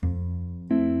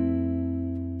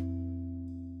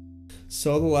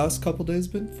So the last couple days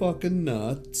been fucking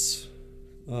nuts.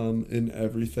 In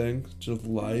everything, just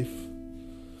life,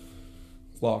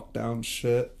 lockdown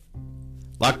shit.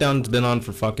 Lockdown's been on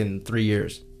for fucking 3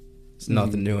 years. It's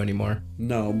nothing new anymore.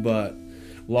 No, but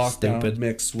lockdown Stupid.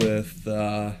 mixed with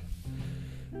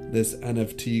this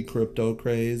NFT crypto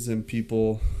craze, and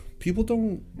people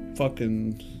don't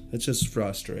fucking. It's just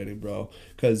frustrating, bro.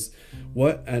 Because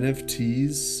what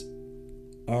NFTs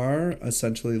are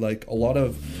essentially, like, a lot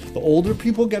of the older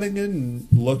people getting in and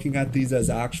looking at these as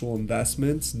actual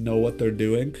investments know what they're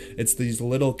doing. It's these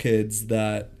little kids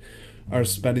that are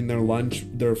spending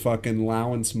their fucking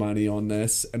allowance money on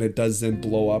this, and it doesn't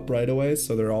blow up right away,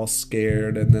 so they're all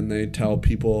scared, and then they tell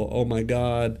people, oh my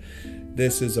god,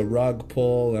 this is a rug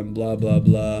pull and blah blah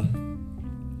blah.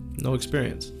 No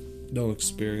experience. No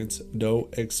experience.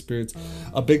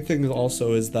 A big thing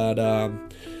also is that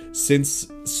since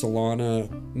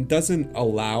Solana doesn't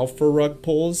allow for rug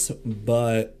pulls,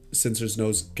 but since there's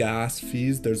no gas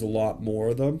fees, there's a lot more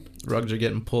of them. Rugs are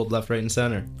getting pulled left, right, and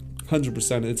center.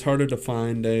 100%. It's harder to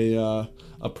find a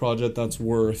project that's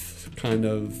worth kind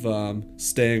of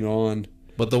staying on.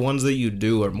 But the ones that you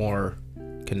do are more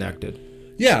connected.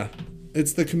 Yeah,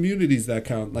 it's the communities that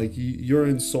count. Like, you're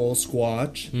in Soul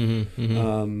Squatch.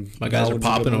 My guys are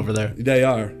popping over there. They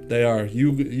are.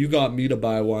 You got me to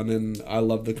buy one, and I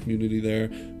love the community there.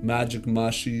 Magic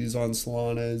Mushies on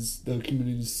Solana, the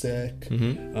community's sick.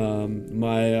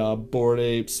 My Bored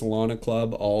Ape Solana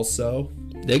Club also.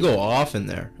 They go off in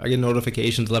there. I get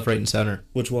notifications left, right, and center.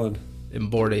 Which one? In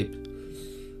Bored Ape.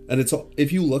 And it's,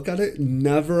 if you look at it,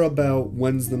 never about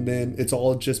when's the min. It's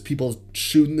all just people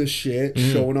shooting the shit,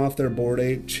 showing off their Bored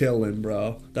Ape, chilling,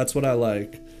 bro. That's what I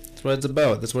like. That's what it's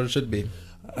about. That's what it should be.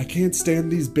 I can't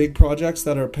stand these big projects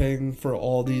that are paying for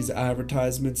all these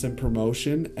advertisements and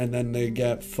promotion, and then they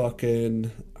get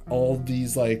fucking all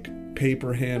these, like,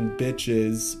 paper hand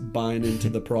bitches buying into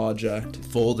the project.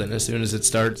 Folding as soon as it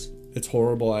starts. It's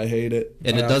horrible. I hate it.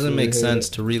 And it doesn't make sense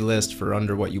to relist for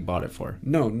under what you bought it for.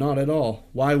 No, not at all.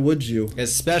 Why would you?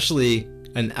 Especially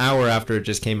an hour after it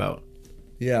just came out.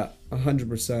 Yeah,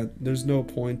 100%. There's no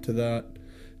point to that.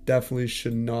 Definitely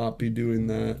should not be doing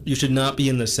that. You should not be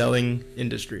in the selling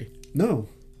industry. No.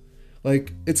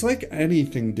 Like, it's like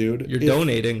anything, dude. You're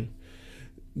donating.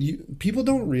 People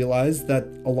don't realize that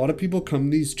a lot of people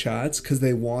come to these chats because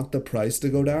they want the price to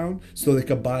go down so they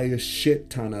could buy a shit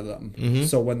ton of them.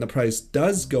 So when the price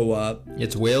does go up,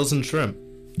 it's whales and shrimp.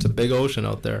 It's a big ocean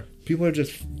out there. people are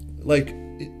just like,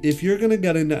 if you're gonna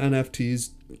get into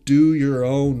NFTs, do your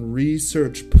own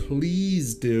research,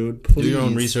 please, dude. Please Do your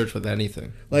own research with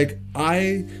anything. Like,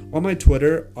 on my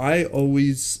Twitter, I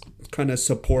always kind of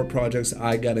support projects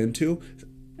I get into.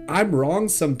 I'm wrong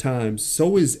sometimes.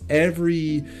 So is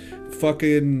every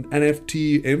fucking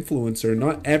NFT influencer.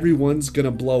 Not everyone's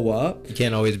gonna blow up. You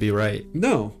can't always be right.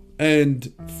 No.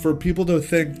 And for people to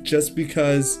think just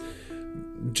because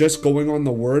just going on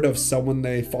the word of someone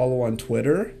they follow on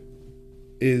Twitter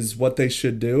is what they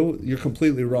should do, you're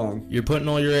completely wrong. You're putting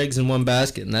all your eggs in one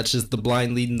basket, and that's just the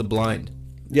blind leading the blind.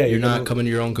 Yeah, you're not coming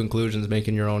to your own conclusions,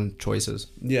 making your own choices.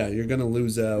 Yeah, you're gonna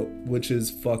lose out, which is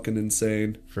fucking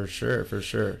insane. For sure, for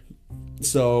sure.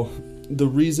 So, the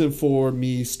reason for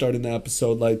me starting the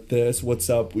episode like this, what's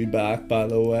up? We back, by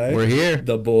the way. We're here.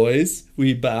 The boys,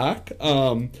 we back.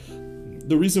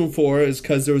 The reason for it is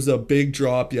because there was a big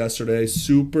drop yesterday,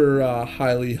 super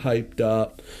highly hyped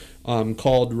up,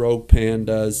 called Rogue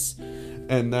Pandas,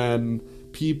 and then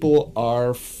people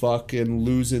are fucking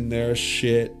losing their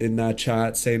shit in that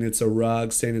chat, saying it's a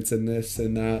rug, saying it's in this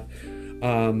and that.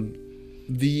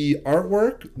 The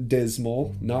artwork,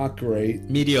 dismal, not great.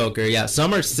 Mediocre, yeah.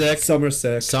 Some are sick. Some are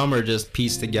sick. Some are just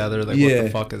pieced together. Like, Yeah. what the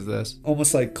fuck is this?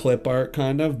 Almost like clip art,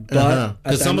 kind of. But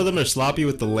Because some of them are sloppy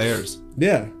with the layers.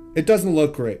 yeah, it doesn't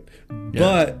look great.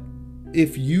 But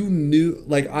if you knew,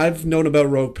 like, I've known about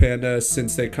Rogue Panda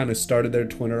since they kind of started their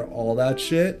Twitter, all that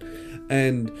shit.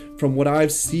 And from what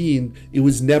I've seen, it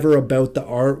was never about the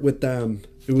art with them.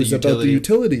 It was about the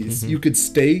utilities. You could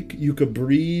stake, you could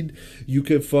breed, you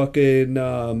could fucking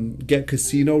get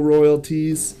casino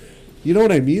royalties. You know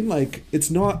what I mean? Like,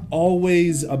 it's not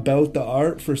always about the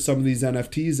art for some of these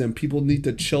NFTs, and people need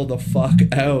to chill the fuck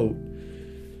out.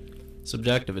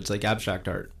 Subjective. It's like abstract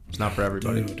art. It's not for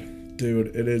everybody.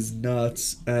 Dude, it is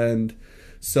nuts. And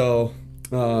so,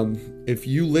 if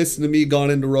you listen to me,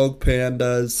 gone into Rogue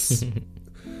Pandas,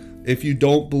 if you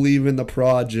don't believe in the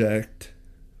project,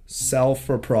 sell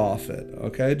for profit,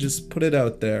 okay? Just put it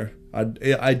out there.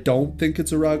 I don't think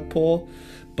it's a rug pull,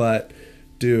 but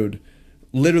dude,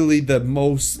 literally the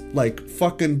most like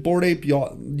fucking Bored Ape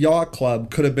Yacht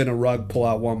Club could have been a rug pull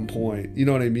at one point. You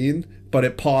know what I mean? But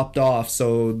it popped off,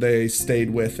 so they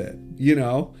stayed with it. You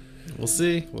know? We'll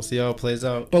see. We'll see how it plays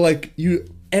out. But like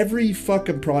every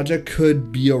fucking project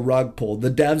could be a rug pull.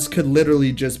 The devs could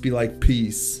literally just be like,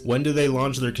 peace. When do they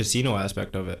launch their casino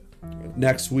aspect of it?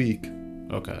 Next week.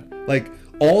 Okay. Like,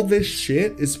 all this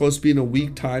shit is supposed to be in a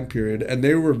week time period, and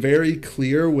they were very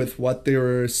clear with what they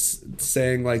were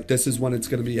saying, like, this is when it's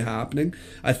going to be happening.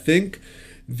 I think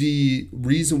the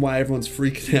reason why everyone's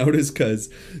freaking out is because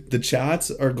the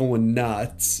chats are going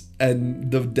nuts,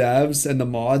 and the devs and the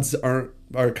mods are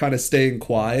kind of staying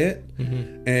quiet,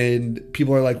 and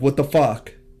people are like, what the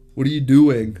fuck? What are you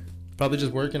doing? Probably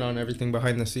just working on everything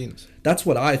behind the scenes. That's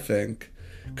what I think.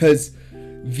 Because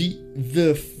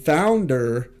the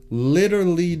founder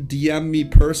literally DM'd me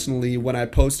personally when I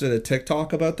posted a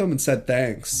TikTok about them and said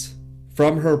thanks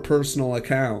from her personal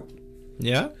account.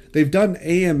 Yeah? They've done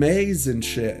AMAs and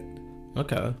shit.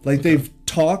 Okay. Like, they've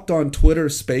talked on Twitter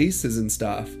Spaces and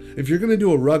stuff. If you're going to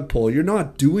do a rug pull, you're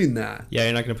not doing that. Yeah,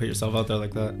 you're not going to put yourself out there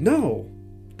like that. No.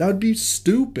 That would be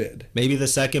stupid. Maybe the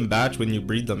second batch when you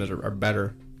breed them are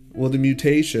better. Well, the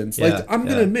mutations. Yeah, like, I'm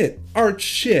going to admit, art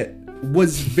shit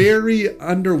was very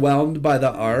underwhelmed by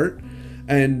the art.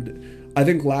 And I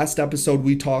think last episode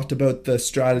we talked about the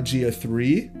strategy of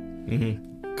 3.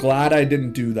 Glad I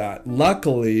didn't do that.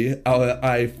 Luckily,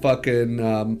 I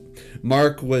fucking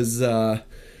Mark was I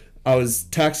was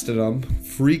texting him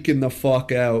freaking the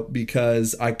fuck out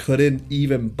because I couldn't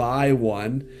even buy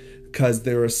one because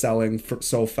they were selling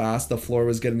so fast. The floor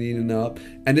was getting eaten up.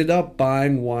 Ended up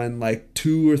buying one like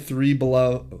 2 or 3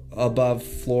 above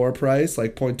floor price,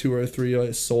 like 0.2 or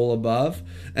 3 soul above.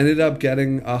 Ended up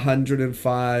getting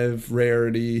 105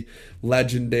 rarity,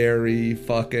 legendary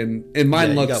fucking, and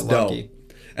mine looks dope. Lucky.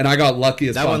 And I got lucky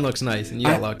as fuck. That one looks nice, and you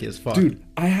got lucky as fuck. Dude,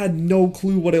 I had no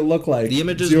clue what it looked like. The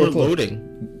images weren't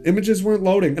loading. Images weren't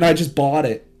loading, and I just bought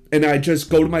it. And I just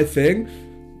go to my thing,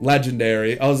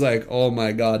 legendary. I was like, oh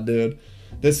my god, dude.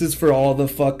 This is for all the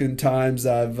fucking times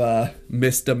I've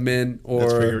missed a mint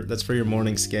or... That's for your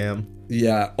morning scam.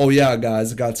 Yeah. Oh yeah,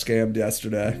 guys, I got scammed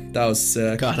yesterday. That was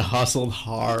sick. Got hustled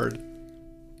hard.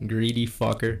 Greedy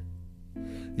fucker.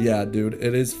 Yeah, dude,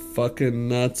 it is fucking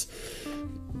nuts.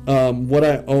 What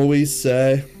I always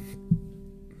say,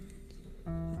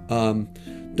 don't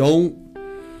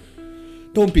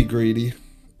be greedy,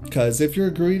 because if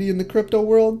you're greedy in the crypto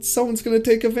world, someone's gonna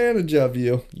take advantage of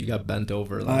you. You got bent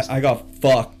over. I got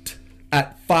fucked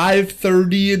at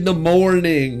 5:30 in the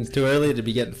morning. It's too early to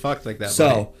be getting fucked like that. So,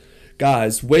 buddy.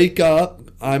 Guys, wake up.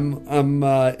 I'm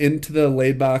into the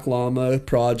Laid Back Llama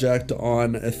project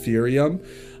on Ethereum.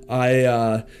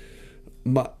 I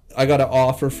got an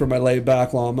offer for my Laid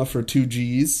Back Llama for 2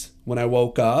 G's when I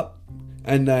woke up.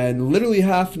 And then literally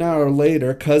half an hour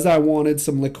later, because I wanted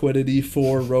some liquidity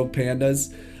for Rogue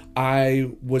Pandas,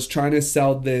 I was trying to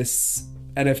sell this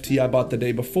NFT I bought the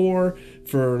day before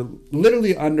for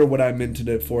literally under what I minted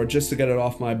it for, just to get it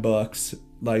off my books.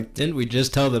 Like, didn't we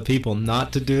just tell the people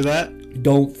not to do that?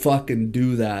 Don't fucking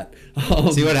do that.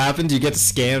 See what happens? You get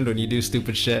scammed when you do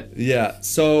stupid shit. Yeah.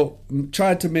 So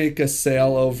tried to make a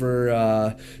sale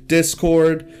over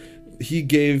Discord. He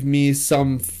gave me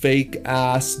some fake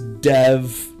ass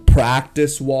dev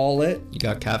practice wallet. You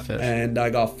got catfish. And I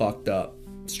got fucked up.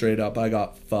 Straight up, I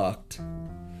got fucked.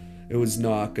 It was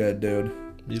not good, dude.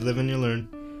 You live and you learn.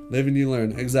 Live and you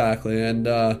learn, exactly. And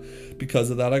because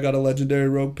of that, I got a legendary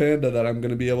Rogue Panda that I'm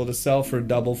going to be able to sell for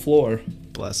double floor.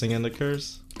 Blessing and a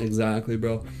curse. Exactly,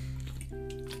 bro.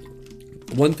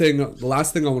 The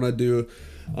last thing I want to do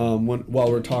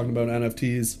while we're talking about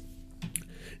NFTs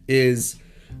is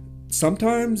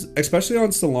sometimes, especially on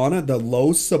Solana, the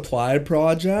low supply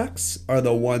projects are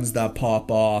the ones that pop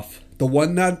off. The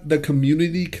one that the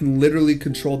community can literally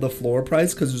control the floor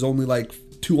price because there's only like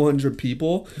 200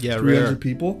 people, 300 rare.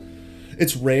 people.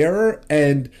 It's rare,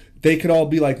 and they could all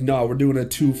be like, no, we're doing a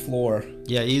 2 floor.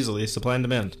 Yeah, easily. Supply and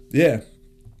demand. Yeah.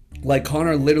 Like,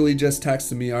 Connor literally just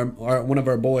texted me, one of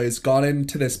our boys got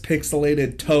into this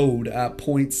pixelated toad at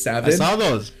 0.7. I saw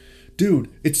those. Dude,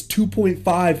 it's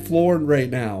 2.5 floor right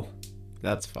now.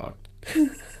 That's fucked.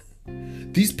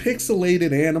 These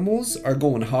pixelated animals are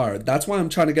going hard. That's why I'm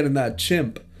trying to get in that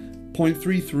chimp.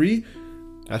 0.33.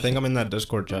 I think I'm in that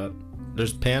Discord chat.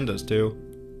 There's pandas too.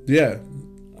 Yeah.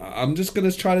 I'm just going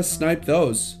to try to snipe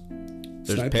those.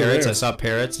 There's Snipe parrots. I saw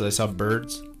parrots. I saw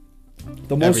birds.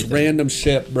 The most random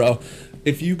shit, bro.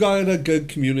 If you got a good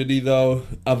community, though,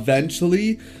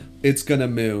 eventually it's going to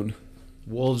moon.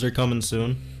 Wolves are coming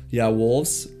soon. Yeah,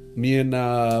 wolves. Me and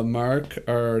Mark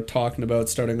are talking about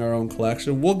starting our own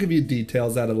collection. We'll give you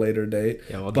details at a later date.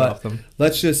 Yeah, we'll but drop them.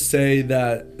 let's just say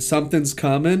that something's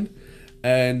coming,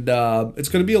 and it's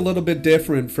going to be a little bit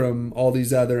different from all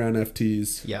these other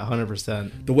NFTs. Yeah,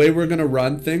 100%. The way we're going to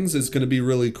run things is going to be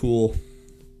really cool.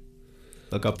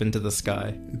 Look up into the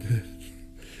sky.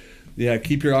 Yeah,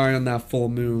 keep your eye on that full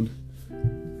moon.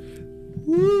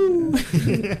 Woo!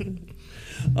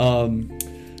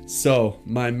 So,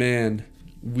 my man,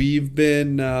 we've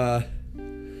been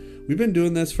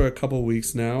doing this for a couple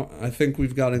weeks now. I think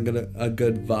we've got a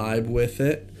good vibe with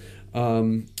it.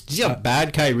 Did you see how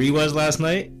bad Kyrie was last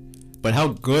night? But how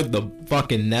good the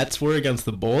fucking Nets were against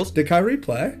the Bulls? Did Kyrie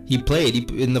play? He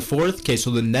played in the fourth. Okay, so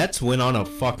the Nets went on a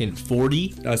fucking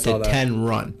 40 I saw to that. 10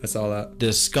 run. I saw that.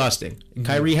 Disgusting.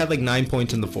 Kyrie had like 9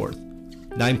 points in the fourth.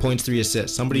 9 points, 3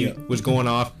 assists. Somebody was going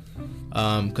off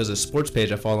because a sports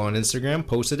page I follow on Instagram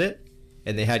posted it,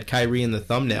 and they had Kyrie in the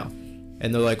thumbnail.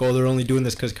 And they're like, oh, they're only doing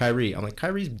this because Kyrie. I'm like,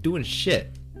 Kyrie's doing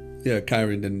shit. Yeah,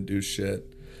 Kyrie didn't do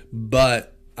shit.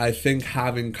 But I think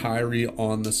having Kyrie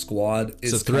on the squad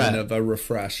It's a is threat. kind of a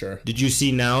refresher. Did you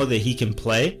see now that he can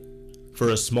play for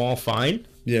a small fine?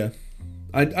 Yeah.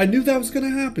 I knew that was going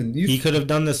to happen. He could have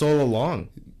done this all along.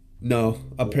 No,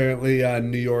 apparently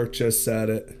New York just said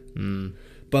it.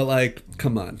 But like,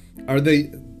 come on.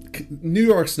 New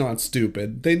York's not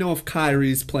stupid. They know if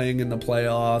Kyrie's playing in the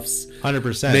playoffs,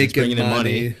 100%. making Bringing in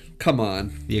money. Come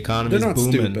on. The economy's They're not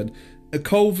booming. stupid. A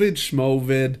COVID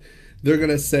schmovid. They're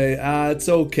gonna say, it's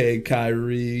okay,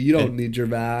 Kyrie. You don't need your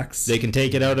vax. They can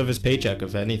take it out of his paycheck,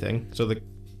 if anything. So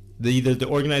either the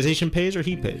organization pays or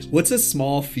he pays. What's a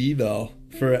small fee though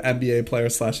for an NBA player /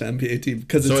 NBA team?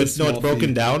 Because So it's it's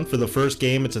broken down. For the first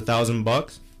game, it's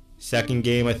 $1,000. Second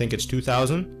game, I think it's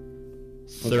 $2,000.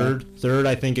 Third,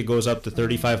 I think it goes up to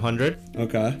 $3,500.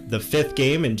 Okay. The fifth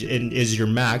game is your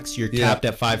max. You're capped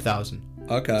at $5,000.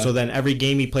 Okay. So then every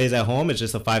game he plays at home, it's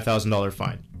just a $5,000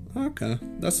 fine. Okay.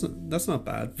 That's not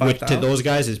bad. Which to 5,000? those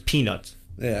guys is peanuts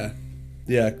Yeah.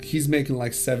 Yeah. He's making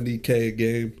like $70K a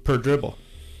game, per dribble.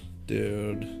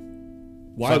 dude.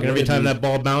 Fucking every wouldn't time he? that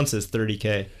ball bounces,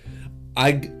 $30K.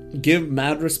 I give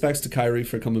mad respects to Kyrie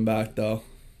for coming back though.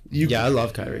 Yeah, I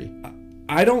love Kyrie.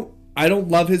 I don't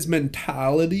love his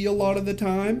mentality a lot of the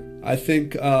time. I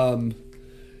think I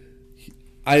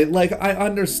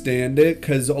understand it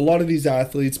because a lot of these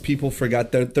athletes, people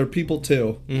forget they're people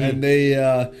too, and they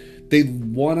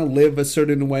want to live a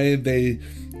certain way. They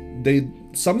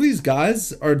some of these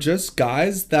guys are just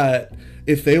guys that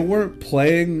if they weren't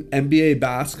playing NBA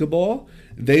basketball,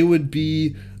 they would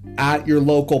be at your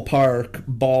local park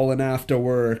balling after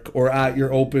work or at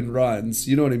your open runs.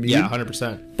 You know what I mean? Yeah,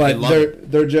 100%.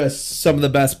 But they're just some of the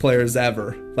best players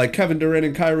ever. Like Kevin Durant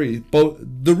and Kyrie. Both.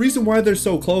 The reason why they're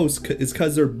so close is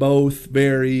because they're both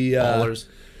very ballers.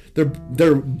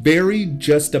 They're very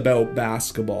just about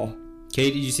basketball.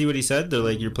 Kate, did you see what he said? They're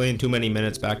like, you're playing too many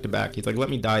minutes back to back. He's like, let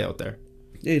me die out there.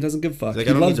 Yeah, he doesn't give a fuck. He's like, He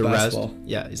I don't loves need to basketball. rest.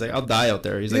 Yeah, he's like, I'll die out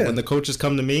there. He's like, Yeah. when the coaches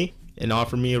come to me and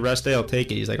offer me a rest day, I'll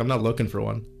take it. He's like, I'm not looking for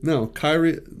one. No,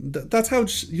 Kyrie. That's how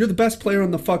you're the best player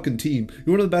on the fucking team.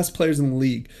 You're one of the best players in the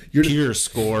league. You're. Pure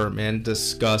score, man.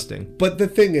 Disgusting. But the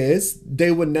thing is,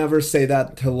 they would never say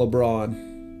that to LeBron.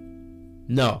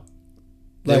 No.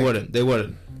 They Like- wouldn't. They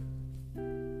wouldn't.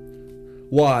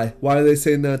 Why? Why are they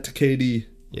saying that to KD?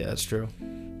 Yeah, that's true.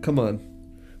 Come on.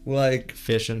 Like,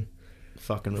 Fishing.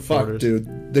 Fucking fuck, reporters.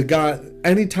 dude. The guy,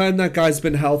 anytime that guy's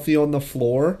been healthy on the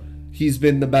floor, he's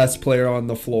been the best player on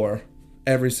the floor.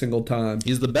 Every single time.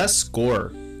 He's the best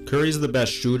scorer. Curry's the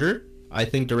best shooter. I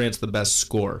think Durant's the best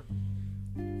scorer.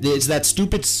 It's that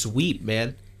stupid sweep,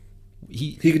 man.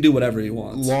 He He can do whatever he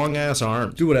wants. long ass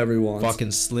arms. Do whatever he wants.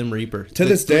 Fucking Slim Reaper. To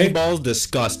this day- three ball's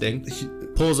disgusting.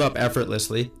 Pulls up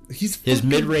effortlessly. He's His fucking-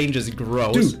 mid range is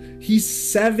gross. Dude, he's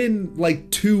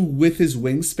 7'2" with his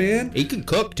wingspan. He can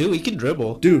cook too. He can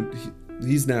dribble. Dude,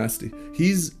 he's nasty.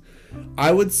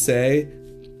 I would say,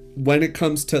 when it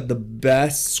comes to the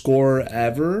best scorer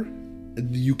ever,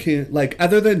 you can't, like,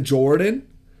 other than Jordan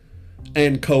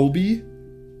and Kobe,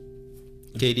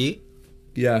 KD,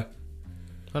 yeah.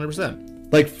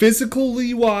 100%. Like,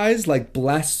 physically wise, like,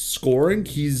 blessed scoring,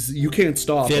 you can't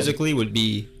stop him. Physically would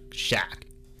be Shaq.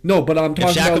 No, but I'm If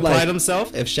talking Shaq about, applied like,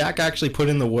 himself, if Shaq actually put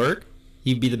in the work,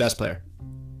 he'd be the best player.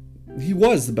 he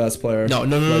was the best player. No.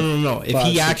 If 5,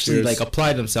 he 6 actually years. like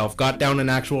applied himself, got down an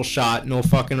actual shot, no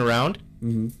fucking around,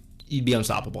 he'd be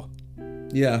unstoppable.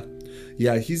 Yeah.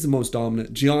 Yeah, he's the most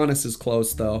dominant. Giannis is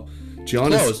close, though. Close.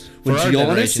 Giannis, when For our Giannis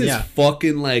generation, is yeah.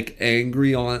 fucking, like,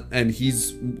 angry and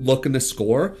he's looking to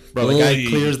score. Bro, the guy oy.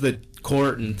 clears the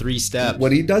court in 3 steps.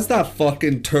 When he does that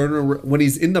fucking when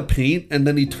he's in the paint and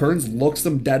then he turns, looks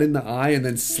them dead in the eye, and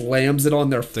then slams it on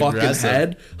their fucking aggressive.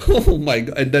 head. Oh my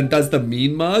god! And then does the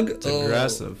mean mug. It's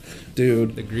aggressive,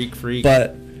 dude. The Greek freak.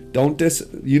 But don't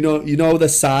You know the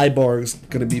cyborg's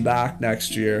gonna be back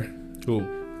next year. Who?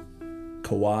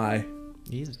 Kawhi.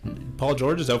 Paul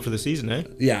George is out for the season, eh?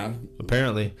 Yeah.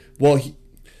 Apparently. Well,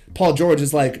 Paul George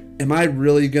is like, am I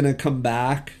really gonna come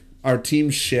back? Our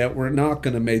team's shit. We're not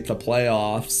gonna make the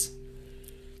playoffs.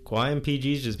 Kawhi and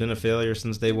PG's just been a failure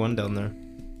since day one down there.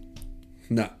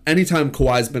 No. Anytime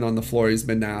Kawhi's been on the floor, he's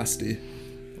been nasty.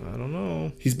 I don't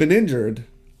know. He's been injured.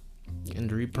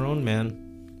 Injury prone,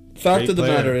 man. Fact Great of the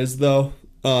player. matter is, though,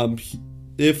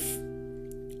 if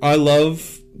I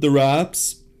love the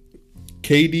Raps,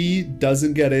 KD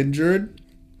doesn't get injured,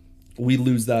 we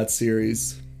lose that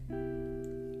series.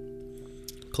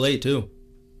 Clay too.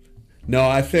 No,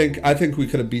 I think we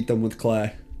could have beat them with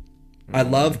Clay. I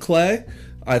love Clay.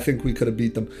 I think we could have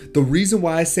beat them. The reason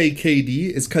why I say KD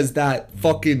is because that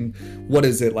fucking, what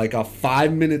is it, like a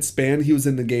 5-minute span he was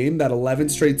in the game, that 11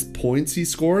 straight points he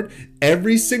scored,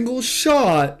 every single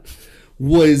shot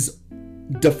was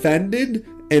defended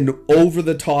and over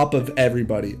the top of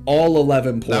everybody. All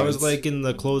 11 points. That was like in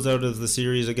the closeout of the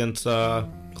series against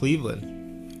Cleveland.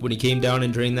 When he came down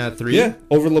and drained that 3. Yeah,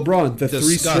 over LeBron. The 3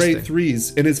 Disgusting. straight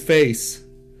threes in his face.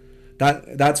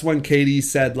 That's when KD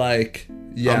said, like,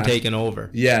 yeah. I'm taking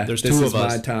over. Yeah, There's this 2 is of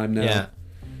us. my time now. Yeah.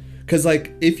 Because,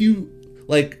 like, if you,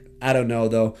 like, I don't know,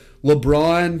 though.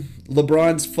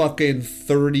 LeBron's fucking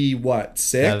 30, what,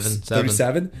 6? Seven.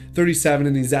 37? 37,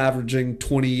 and he's averaging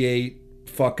 28,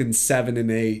 fucking 7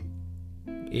 and 8.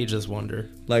 Ageless wonder.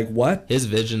 Like, what? His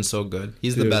vision's so good.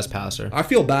 He's the Dude. best passer. I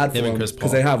feel bad for Him and him Chris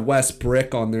because Paul. they have Wes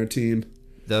Brick on their team.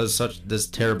 That was such this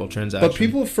terrible transaction. But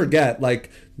people forget, like,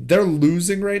 they're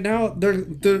losing right now. They're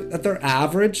at their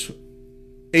average.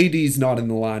 AD's not in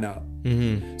the lineup.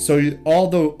 Mm-hmm. So all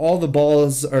the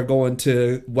balls are going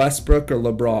to Westbrook or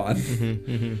LeBron.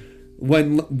 Mm-hmm.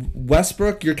 When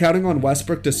Westbrook, you're counting on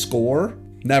Westbrook to score,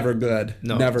 never good.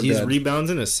 No, never he's good. rebounds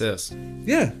and assists.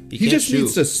 Yeah, he can't just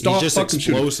needs shoot. to stop He's just fucking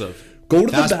shooting. explosive. Go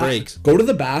to Fast the breaks. Go to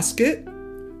the basket.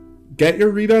 Get your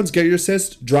rebounds, get your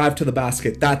assists, drive to the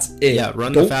basket. That's it. Yeah,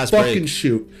 run the Don't fast fucking break.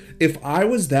 shoot. If I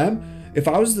was them, if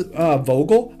I was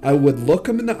Vogel, I would look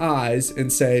him in the eyes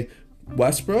and say,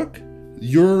 Westbrook,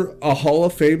 you're a Hall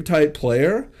of Fame type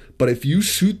player, but if you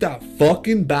shoot that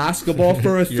fucking basketball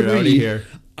for a You're outta 3, here.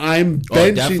 I'm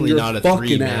benching definitely your not a fucking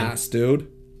 3, man. ass,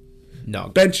 dude.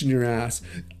 No. Benching your ass.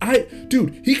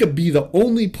 Dude, he could be the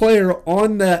only player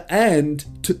on the end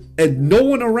and no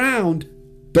one around.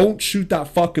 Don't shoot that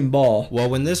fucking ball. Well,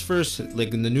 when this first,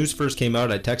 like, when the news first came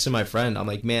out, I texted my friend. I'm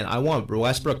like, man, I want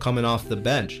Westbrook coming off the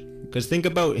bench. Because think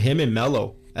about him and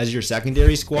Melo as your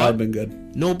secondary squad. That'd been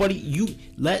good. Nobody, you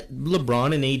let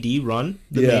LeBron and AD run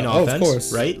the Yeah, main of offense,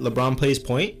 course. right? LeBron plays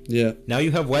point. Yeah. Now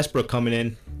you have Westbrook coming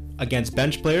in against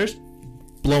bench players,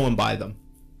 blowing by them.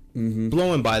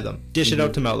 Blowing by them. Dish it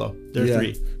out to Melo. They're Yeah.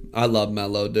 3. I love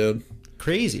Melo, dude.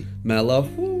 Crazy. Melo.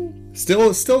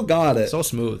 Still got it. So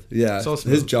smooth. Yeah. So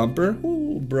smooth. His jumper.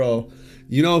 Ooh, bro.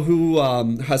 You know who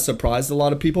has surprised a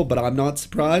lot of people, but I'm not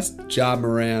surprised? Ja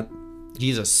Morant.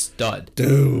 He's a stud.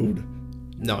 Dude.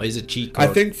 No, he's a cheat code.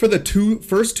 I think for the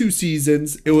first two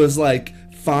seasons, it was like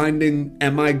finding,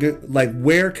 am I good? Like,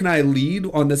 where can I lead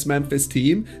on this Memphis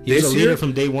team? he was a This leader year,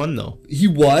 from day one, though. he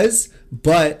was,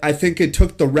 but I think it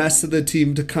took the rest of the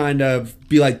team to kind of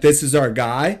be like, this is our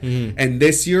guy. And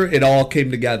this year, it all came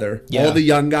together. Yeah. All the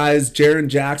young guys, Jaren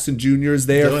Jackson Jr. is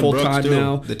there Dylan full Brooks, time too.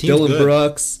 now. The team's Dylan good.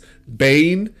 Brooks,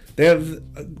 Bane. They have,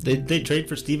 They trade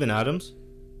for Steven Adams.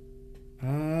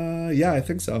 yeah, I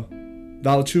think so.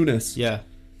 Valanciunas. Yeah.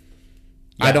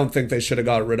 I don't think they should have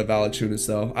got rid of Valanciunas,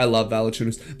 though. I love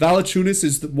Valanciunas. Valanciunas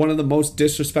is one of the most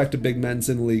disrespected big men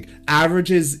in the league.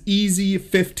 Averages easy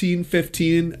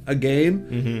 15-15 a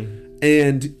game,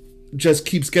 and just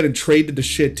keeps getting traded to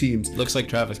shit teams. Looks like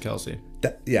Travis Kelce.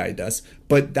 Yeah, he does.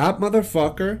 But that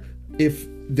motherfucker, if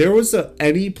there was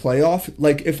any playoff,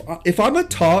 like if I'm a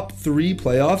top 3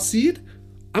 playoff seed,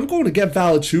 I'm going to get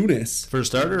Valanciunas. For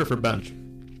starter or for bench?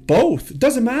 Both. It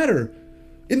doesn't matter.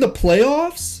 In the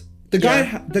playoffs, the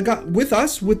guy with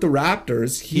us with the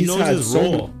Raptors, He knows his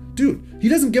role. Dude, he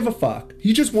doesn't give a fuck.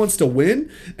 He just wants to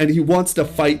win and he wants to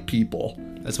fight people.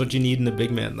 That's what you need in a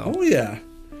big man, though. Oh yeah.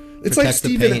 It's Protect like the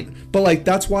Steven, paint. but like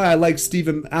that's why I like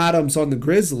Steven Adams on the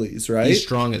Grizzlies, right? He's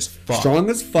strong as fuck. Strong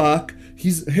as fuck.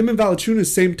 Him and Valanciunas,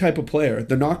 same type of player.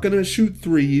 They're not gonna shoot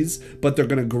threes, but they're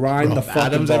gonna grind the If fucking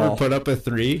Adams ball. ever put up a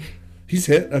 3? He's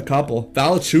hit a couple.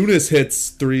 Valanciunas hits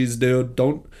threes, dude.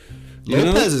 Don't. You know?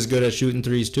 Lopez is good at shooting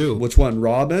 3s, too. Which one,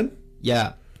 Robin?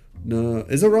 Yeah. No,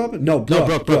 is it Robin? No,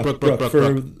 Brook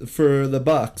for the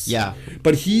Bucks. Yeah.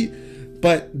 But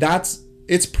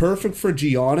it's perfect for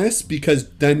Giannis because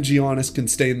then Giannis can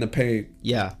stay in the paint.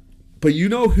 Yeah. But you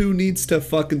know who needs to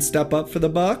fucking step up for the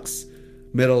Bucks?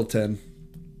 Middleton.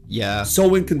 Yeah.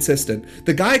 So inconsistent.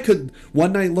 The guy could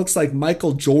one night looks like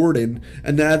Michael Jordan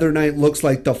and the other night looks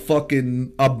like the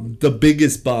fucking the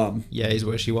biggest bum. Yeah, he's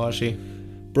wishy-washy.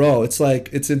 Bro, it's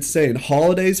insane.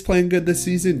 Holiday's playing good this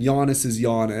season. Giannis is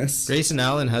Giannis. Grayson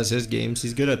Allen has his games.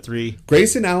 He's good at 3.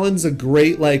 Grayson Allen's a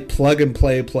great like plug and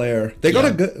play player. They got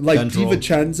a good like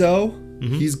DiVincenzo.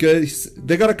 Mm-hmm. He's good.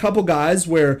 They got a couple guys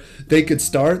where they could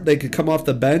start. They could come off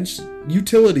the bench.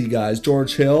 Utility guys.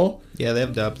 George Hill. Yeah, they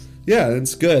have depth. Yeah,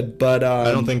 it's good. But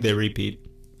I don't think they repeat.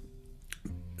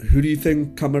 Who do you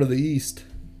think come out of the East?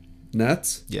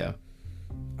 Nets? Yeah.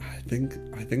 I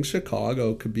think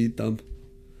Chicago could beat them.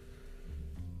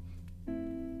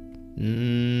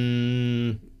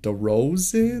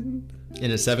 DeRozan? In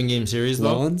a 7-game series,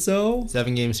 though? Lonzo?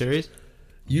 7-game series?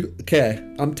 Okay,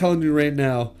 I'm telling you right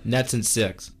now. Nets in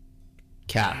 6.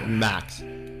 Cap, max.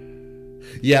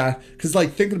 Yeah, because,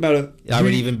 like, thinking about it... I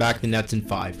would even back the Nets in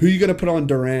 5. Who are you going to put on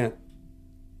Durant?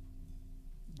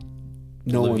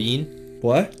 No Levine? one.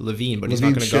 What? Levine, but he's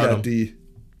not going to guard him. At D.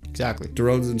 Exactly.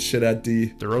 DeRozan shit at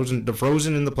D. DeRozan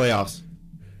in the playoffs.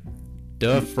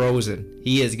 DeFrozen.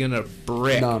 He is gonna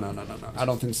brick. No. I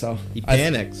don't think so. He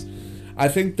panics. I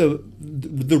think the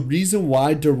reason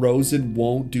why DeRozan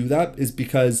won't do that is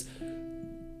because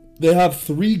they have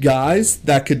 3 guys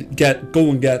that could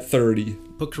go and get 30.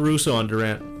 Put Caruso on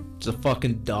Durant. It's a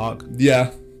fucking dog.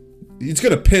 Yeah. He's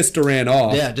gonna piss Durant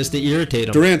off. Yeah, just to irritate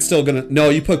him. Durant's still gonna... No,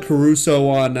 you put Caruso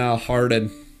on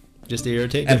Harden. Just to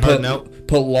irritate and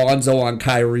put Lonzo on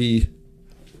Kyrie.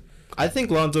 I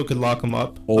think Lonzo could lock him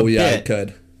up. Oh, yeah, he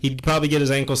could. He'd probably get his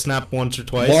ankle snapped once or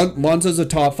twice. Lonzo's a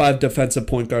top 5 defensive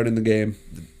point guard in the game.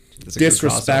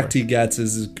 Disrespect he gets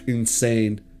is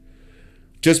insane.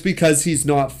 Just because he's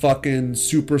not fucking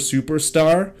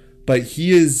superstar, but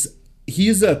he is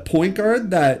a point guard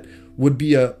that would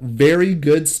be a very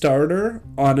good starter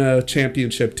on a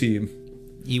championship team.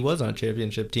 He was on a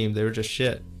championship team. They were just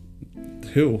shit.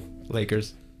 Who?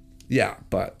 Lakers. Yeah,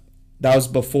 but that was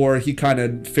before he kind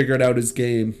of figured out his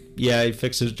game. Yeah, he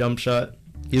fixed his jump shot.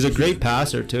 He's a great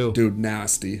passer, too. Dude,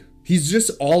 nasty. He's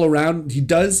just all around. He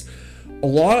does a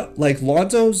lot. Like,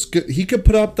 Lonzo's good. He could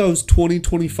put up those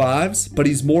 20-25s, but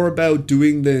he's more about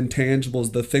doing the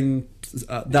intangibles, the things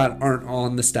that aren't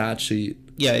on the stat sheet.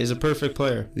 Yeah, he's a perfect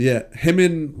player. Yeah, him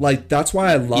and, like, that's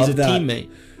why I love that. He's a teammate.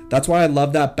 That's why I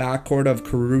love that backcourt of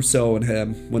Caruso and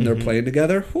him when they're playing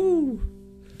together. Whoo.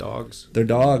 Dogs. They're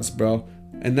dogs, bro.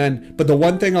 And then, but the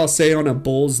one thing I'll say on a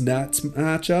Bulls-Nets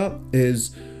matchup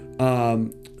is,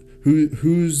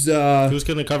 who's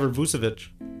gonna cover Vucevic?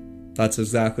 That's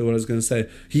exactly what I was gonna say.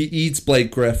 He eats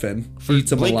Blake Griffin.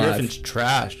 Eats him Blake alive. Griffin's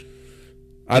trash.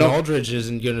 Aldridge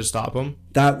isn't gonna stop him.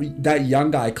 That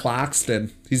young guy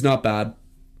Claxton, he's not bad.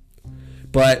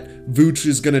 But Vooch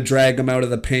is gonna drag him out of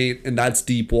the paint, and that's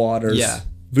deep waters. Yeah.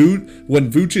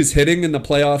 When Vooch is hitting in the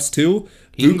playoffs too,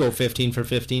 he can go 15 for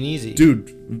 15 easy.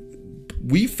 Dude,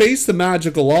 we face the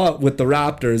Magic a lot with the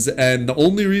Raptors, and the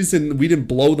only reason we didn't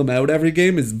blow them out every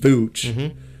game is Vooch.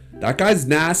 Mm-hmm. That guy's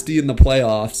nasty in the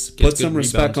playoffs. Put some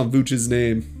respect on Vooch's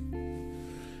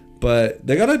name. But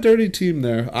they got a dirty team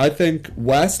there. I think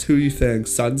West. Who you think?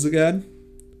 Suns again?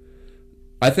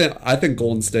 I think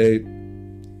Golden State.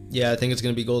 Yeah, I think it's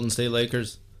gonna be Golden State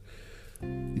Lakers.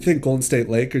 You think Golden State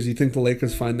Lakers? You think the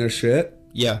Lakers find their shit?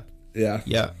 Yeah. Yeah.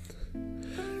 Yeah.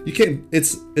 You can't.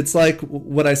 It's like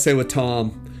what I say with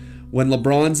Tom. When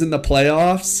LeBron's in the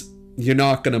playoffs, you're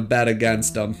not gonna bet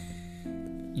against him.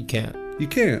 You can't. You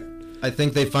can't. I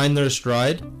think they find their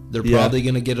stride. They're probably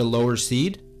gonna get a lower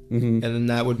seed, and then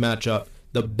that would match up.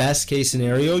 The best case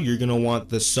scenario, you're gonna want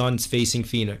the Suns facing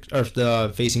Phoenix or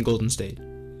facing Golden State.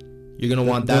 You're gonna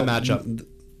want that matchup.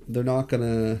 They're not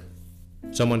gonna.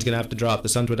 Someone's gonna have to drop. The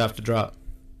Suns would have to drop.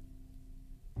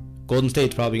 Golden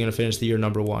State's probably gonna finish the year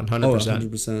number 1, 100%.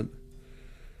 100%.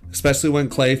 Especially when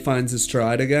Clay finds his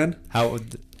stride again.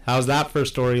 How's that for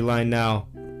storyline now?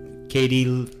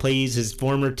 KD plays his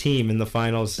former team in the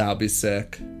finals. That would be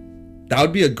sick. That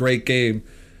would be a great game.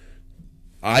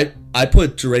 I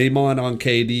put Draymond on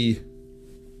KD.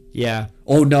 Yeah.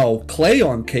 Oh no, Clay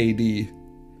on KD.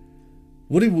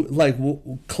 What do you like?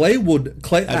 Clay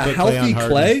a healthy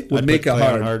Clay would make it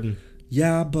hard.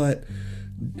 Yeah, but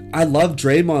I love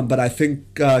Draymond, but I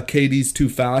think KD's too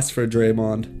fast for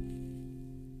Draymond.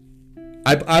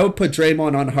 I would put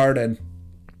Draymond on Harden.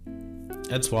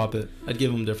 I'd swap it. I'd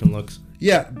give him different looks.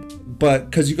 Yeah,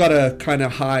 but because you gotta kind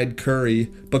of hide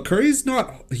Curry, but Curry's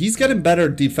he's getting better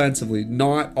defensively.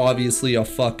 Not obviously a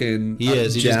fucking. He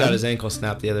is. He gem. just got his ankle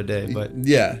snapped the other day, but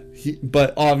Yeah,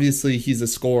 but obviously he's a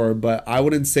scorer. But I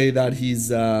wouldn't say that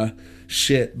he's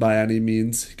shit by any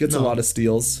means. He gets a lot of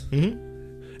steals.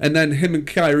 And then him and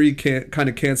Kyrie can't kind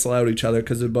of cancel out each other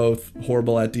because they're both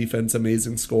horrible at defense,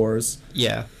 amazing scorers.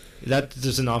 yeah, that's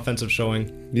just an offensive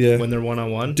showing. Yeah. When they're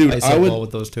 1-on-1, Dude, I ball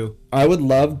with those two. I would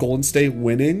love Golden State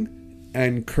winning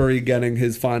and Curry getting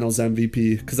his Finals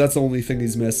MVP because that's the only thing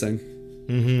he's missing.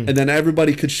 And then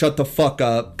everybody could shut the fuck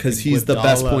up because he's the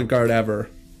best point guard ever.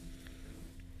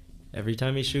 Every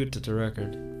time he shoots, it's a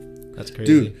record. That's crazy.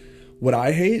 Dude, what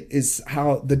I hate is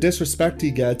how the disrespect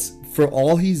he gets for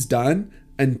all he's done,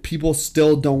 and people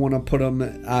still don't want to put him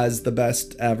as the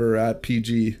best ever at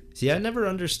PG. See, I never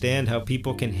understand how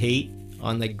people can hate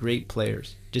on like great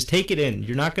players. Just take it in.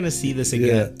 You're not gonna see this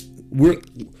again.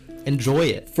 Enjoy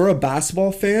it. For a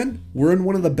basketball fan, we're in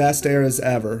one of the best eras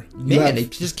ever. Man,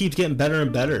 it just keeps getting better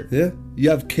and better. Yeah. You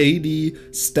have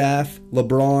KD, Steph,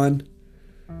 LeBron.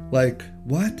 Like,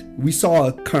 what? We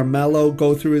saw Carmelo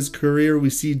go through his career.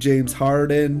 We see James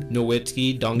Harden.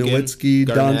 Nowitzki,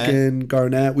 Duncan.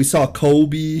 Garnett. We saw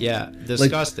Kobe. Yeah,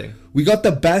 disgusting. Like, we got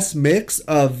the best mix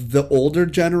of the older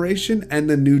generation and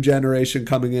the new generation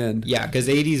coming in. Yeah, because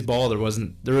 80s ball, there was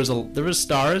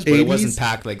stars, but 80s, it wasn't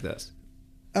packed like this.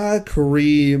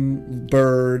 Kareem,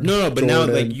 Bird. No, but Jordan.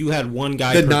 now like you had one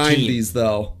guy per team. The 90s,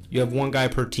 though. You have one guy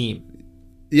per team.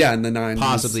 Yeah, in the 90s.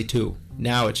 Possibly two.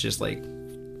 Now it's just like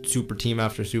super team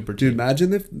after super team. Dude,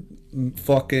 imagine if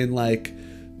fucking like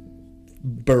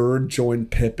Bird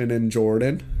joined Pippen and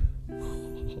Jordan.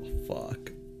 Oh,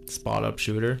 fuck. Spot up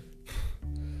shooter.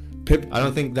 I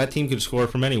don't think that team could score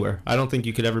from anywhere. I don't think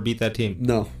you could ever beat that team.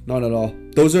 No, not at all.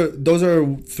 Those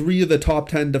are 3 of the top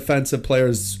 10 defensive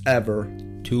players ever.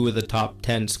 2 of the top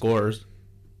 10 scorers.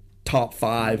 Top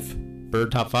 5.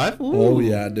 Bird top 5? Ooh. Oh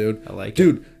yeah, dude. I like it.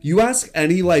 Dude, you ask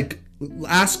any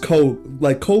ask Kobe.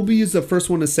 Like Kobe is the first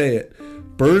one to say it.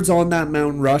 Bird's on that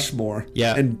Mount Rushmore.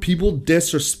 Yeah. And people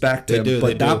disrespect him,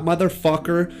 but that do.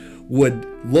 motherfucker would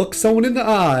look someone in the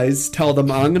eyes, tell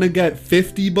them I'm gonna get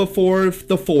 50 before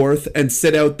the 4th, and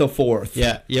sit out the 4th.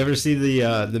 Yeah, you ever see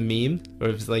the meme where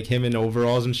it's like him in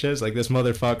overalls and shit? It's like this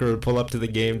motherfucker would pull up to the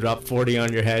game, drop 40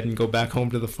 on your head, and go back home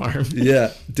to the farm.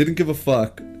 Yeah, didn't give a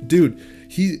fuck, dude.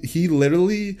 He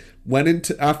literally went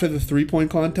into after the 3-point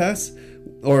contest.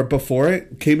 Or before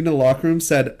it, came into the locker room,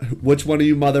 said, which one of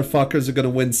you motherfuckers are going to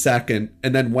win second?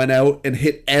 And then went out and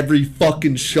hit every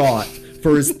fucking shot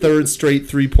for his 3rd straight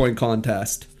 3-point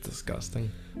contest.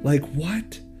 Disgusting. Like,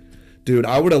 what? Dude,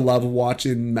 I would have loved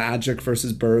watching Magic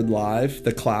versus Bird live.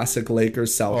 The classic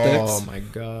Lakers Celtics. Oh, my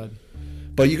God.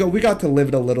 But we got to live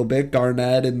it a little bit.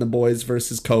 Garnett and the boys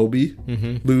versus Kobe.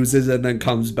 Loses and then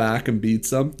comes back and beats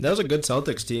them. That was a good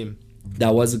Celtics team.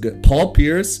 That was a good... Paul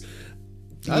Pierce...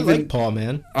 I like Paul,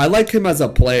 man. I like him as a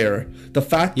player. The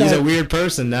fact that he's a weird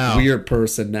person now.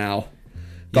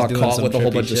 Got caught with a whole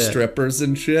bunch of strippers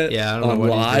and shit. Yeah, I don't know on what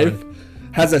live. He's doing.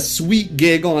 Has a sweet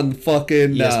gig on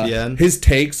fucking ESPN. His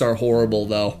takes are horrible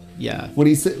though. Yeah. When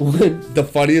the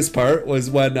funniest part was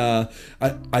when I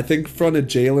think in front of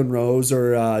Jalen Rose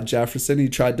or Jefferson, he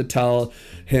tried to tell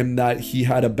him that he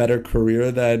had a better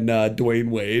career than Dwayne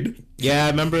Wade. Yeah,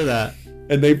 I remember that.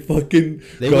 And they went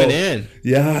in.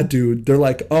 Yeah, dude. They're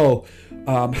like, oh,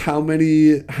 how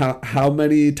many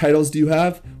titles do you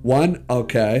have? 1.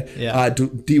 Okay. Yeah.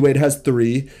 D Wade has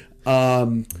 3.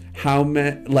 How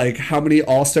many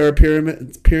All-Star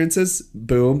appearances?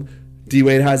 Boom. D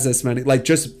Wade has this many. Like,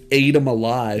 just ate him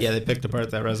alive. Yeah, they picked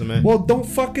apart that resume. Well, don't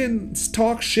fucking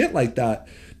talk shit like that.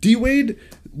 D Wade,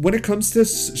 when it comes to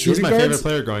shooting guards, he's my favorite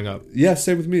player growing up. Yeah,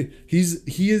 same with me.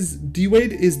 D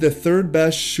Wade is the 3rd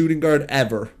best shooting guard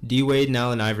ever. D Wade and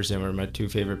Allen Iverson were my 2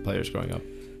 favorite players growing up.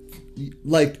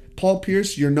 Like Paul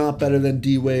Pierce, you're not better than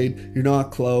D Wade. You're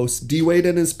not close. D Wade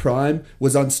in his prime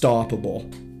was unstoppable.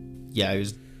 Yeah, he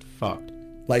was fucked.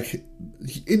 Like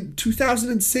in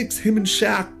 2006, him and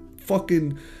Shaq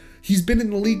fucking. He's been in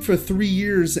the league for 3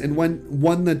 years and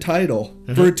won the title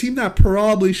for a team that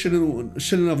probably shouldn't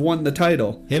have won the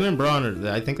title. Him and Braun,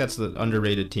 I think that's the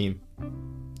underrated team.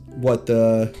 What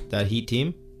that Heat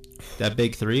team, that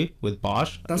big 3 with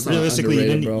Bosch. That's realistically not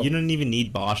underrated, bro. You didn't even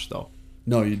need Bosch though.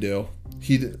 No, you do.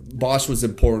 Bosch was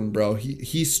important, bro.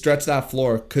 He stretched that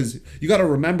floor because you got to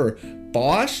remember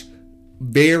Bosch,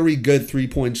 very good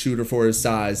 3-point shooter for his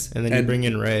size. And then you bring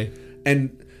in Ray.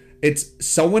 And it's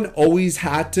someone always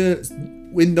had to,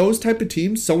 in those type of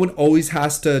teams, someone always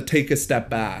has to take a step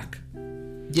back.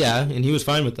 Yeah, and he was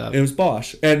fine with that. It was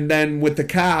Bosch. And then with the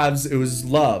Cavs, it was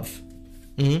Love.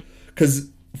 Because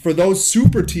for those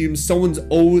super teams,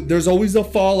 there's always a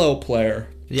fallout player.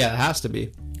 Yeah, it has to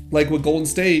be. Like with Golden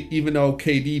State, even though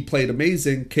KD played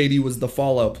amazing, KD was the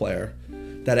fallout player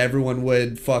that everyone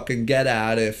would fucking get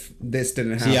at if this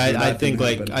didn't happen. See, I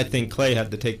think Clay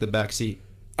had to take the back seat.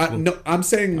 No, I'm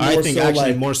saying more I think so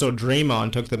actually like, more so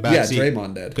Draymond took the back seat. Yeah,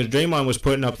 Draymond did. Because Draymond was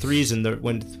putting up threes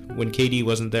when KD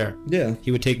wasn't there. Yeah.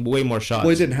 He would take way more shots.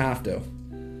 Well, he didn't have to.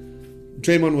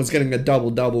 Draymond was getting a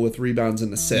double-double with rebounds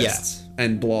and assists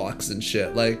and blocks and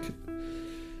shit. Like,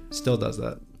 still does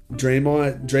that.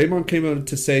 Draymond came out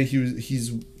to say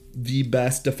he's the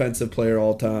best defensive player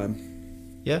all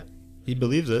time. Yeah, he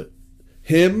believes it.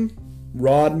 Him,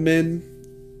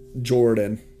 Rodman,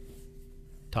 Jordan.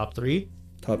 Top three?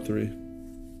 Top three.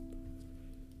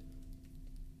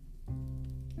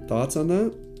 Thoughts on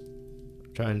that?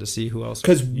 Trying to see who else.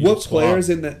 Because what players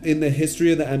in the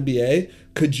history of the NBA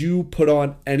could you put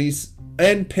on any?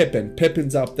 And Pippen.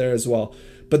 Pippen's up there as well.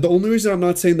 But the only reason I'm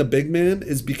not saying the big man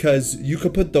is because you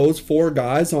could put those four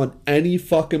guys on any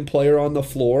fucking player on the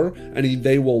floor and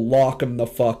they will lock him the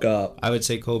fuck up. I would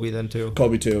say Kobe then too.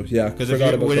 Kobe too, yeah. Because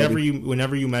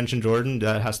whenever you mention Jordan,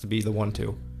 that has to be the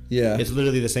 1-2. Yeah. It's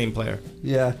literally the same player.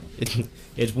 Yeah.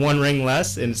 It's one ring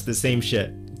less and it's the same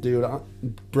shit. Dude,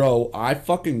 bro, I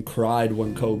fucking cried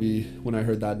when I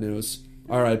heard that news.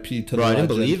 R.I.P. to the legend. I didn't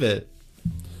believe it.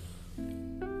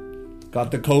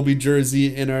 Got the Kobe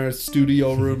jersey in our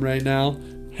studio room right now,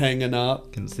 hanging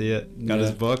up. Can see it. Got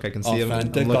his book. I can see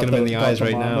Authentic. him. I'm looking him in the eyes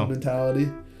right now. Mentality.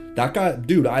 That guy,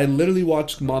 dude, I literally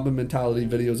watch Mamba Mentality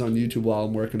videos on YouTube while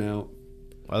I'm working out.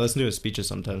 I listen to his speeches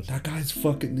sometimes. That guy's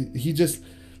fucking... He just...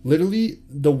 Literally,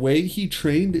 the way he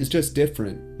trained is just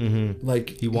different. Mm-hmm.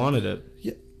 Like... He wanted it.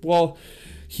 Yeah. Well,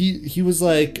 he was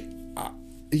like...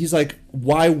 He's like,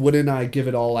 why wouldn't I give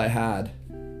it all I had?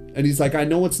 And he's like, I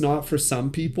know it's not for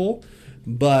some people...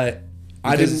 But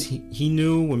he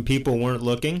knew when people weren't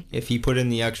looking, if he put in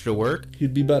the extra work,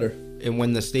 he'd be better. And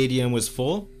when the stadium was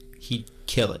full, he'd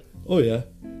kill it. Oh yeah.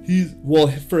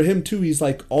 For him too, he's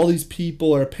like, all these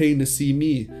people are paying to see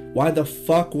me. Why the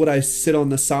fuck would I sit on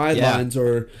the sidelines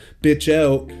or bitch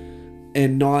out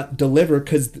and not deliver?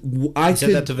 Because I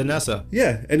said that to Vanessa.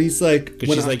 Yeah, and he's like,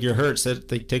 because she's like, you're hurt. Said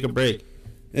take a break.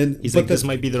 And he's like, this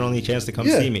might be their only chance to come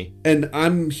see me. And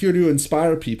I'm here to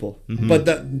inspire people. Mm-hmm.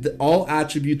 But I'll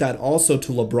attribute that also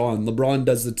to LeBron. LeBron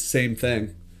does the same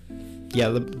thing.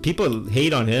 Yeah, people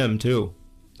hate on him too,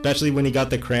 especially when he got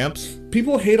the cramps.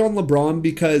 People hate on LeBron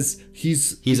because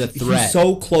he's a threat. He's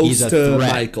so close to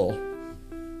Michael.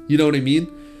 You know what I mean?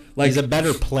 Like, he's a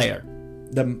better player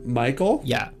than Michael.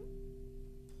 Yeah.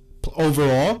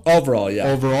 Overall, yeah.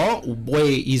 Overall,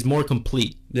 he's more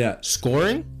complete. Yeah.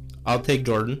 Scoring. I'll take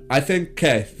Jordan. I think,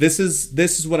 okay, this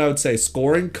is what I would say.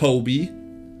 Scoring, Kobe,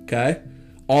 okay?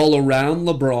 All around,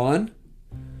 LeBron.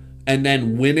 And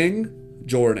then winning,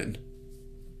 Jordan.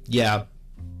 Yeah.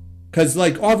 Because,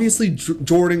 like, obviously,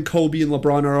 Jordan, Kobe, and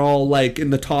LeBron are all, like,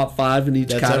 in the top 5 in each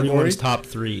category. That's everyone's top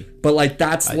 3. But, like,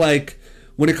 that's, like,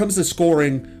 when it comes to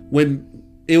scoring, when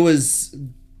it was...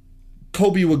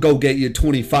 Kobe would go get you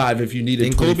 25 if you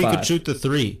needed 25. And Kobe could shoot the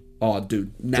 3. Oh,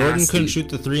 dude, nasty. Jordan couldn't shoot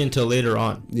the 3 until later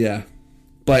on. Yeah.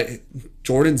 But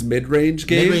Jordan's mid-range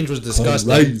game... Mid-range was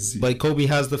disgusting. Crazy. But Kobe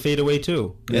has the fadeaway,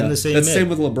 too. Yeah. And the same That's same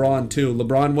with LeBron, too.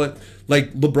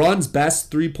 LeBron's best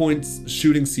three-point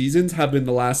shooting seasons have been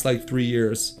the last, 3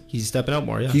 years. He's stepping up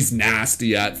more, yeah. He's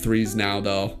nasty at threes now,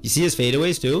 though. You see his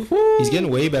fadeaways, too? Woo! He's getting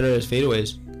way better at his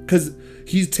fadeaways. Because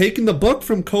he's taking the book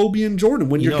from Kobe and Jordan.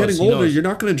 When you're getting older, you're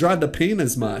not going to drive the paint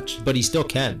as much. But he still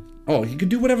can. Oh, he can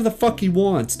do whatever the fuck he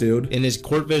wants, dude. And his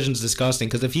court vision's disgusting,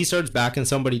 because if he starts backing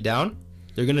somebody down,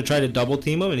 they're going to try to double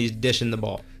team him, and he's dishing the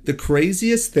ball. The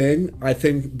craziest thing, I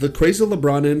think, the craziest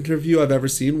LeBron interview I've ever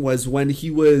seen was when he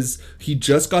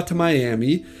just got to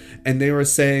Miami, and they were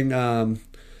saying,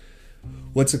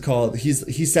 what's it called? He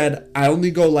said, I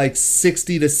only go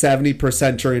 60 to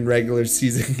 70% during regular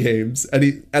season games.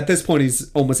 And at this point,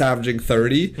 he's almost averaging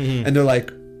 30. Mm-hmm. And they're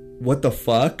like, what the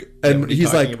fuck? And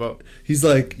he's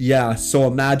like, yeah, so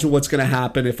imagine what's going to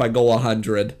happen if I go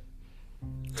 100.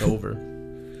 It's over.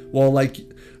 Well,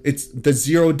 it's the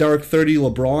zero dark 30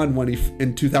 LeBron when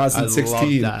in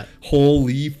 2016. I love that.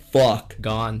 Holy fuck.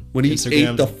 Gone. When he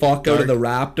ate the fuck out of the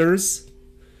Raptors.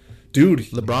 Dude.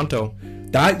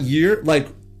 LeBronto. That year,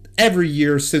 every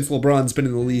year since LeBron's been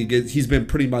in the league, he's been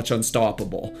pretty much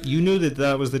unstoppable. You knew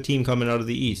that was the team coming out of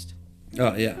the East.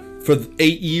 Oh, yeah. For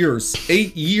 8 years.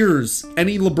 8 years.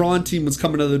 Any LeBron team was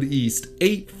coming out of the East.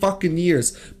 8 fucking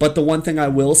years. But the one thing I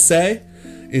will say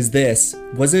is this.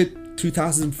 Was it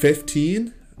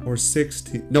 2015 or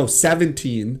 16? No,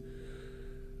 17.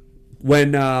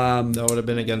 When That would have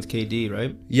been against KD,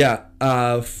 right? yeah,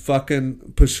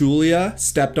 fucking Pachulia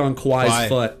stepped on Kawhi's Kawhi.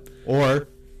 foot. Or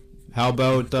how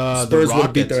about Spurs the would Rockets?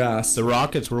 have beat their ass. The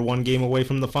Rockets were 1 game away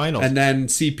from the finals. And then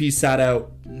CP sat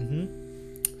out.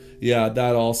 Yeah,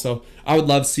 that also. I would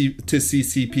love to see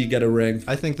CP get a ring.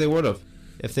 I think they would have.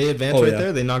 If they advance Oh, right yeah.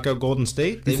 there, they knock out Golden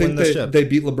State, they You win think the they, ship. they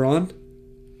beat LeBron?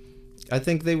 I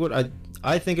think they would.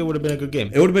 I think it would have been a good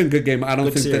game. It would have been a good game. I don't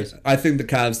Good think series. that. I think the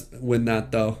Cavs win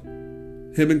that though.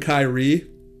 Him and Kyrie.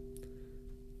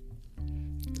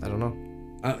 I don't know.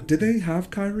 Did they have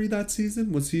Kyrie that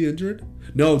season? Was he injured?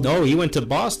 No, No, he went to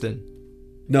Boston.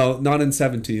 no, not in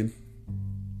 17.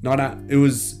 Not at. It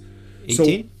was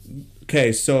 18?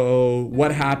 Okay, so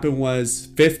what happened was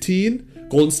 15.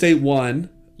 Golden State won.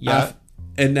 Yeah.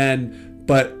 And then,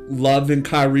 but Love and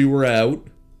Kyrie were out.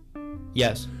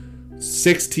 Yes.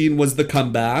 16 was the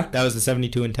comeback. That was the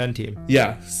 72-10 team.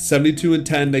 Yeah,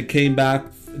 72-10. They came back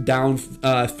down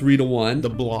 3-1. The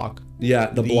block. Yeah,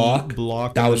 the block.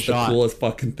 Block That on was the shot. the coolest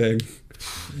fucking thing.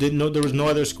 There was no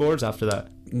other scores after that.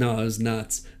 No, it was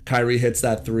nuts. Kyrie hits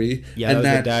that 3. Yeah, and that was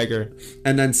then, a dagger.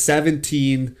 And then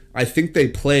 17, I think they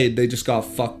played. They just got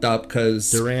fucked up because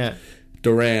Durant.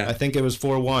 I think it was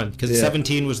 4-1 because Yeah.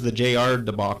 17 was the JR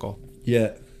debacle.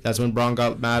 Yeah. That's when Braun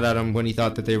got mad at him when he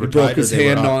thought that they were He broke tied or his they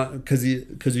were hand off. on because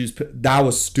he was. That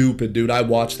was stupid, dude. I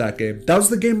watched that game. That was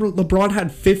the game where LeBron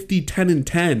had 50, 10, and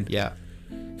 10. Yeah.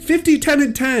 50, 10,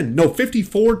 and 10. No,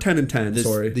 54, 10, and 10.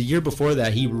 Sorry. The year before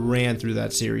that, he ran through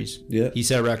that series. Yeah. He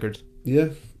set records. Yeah,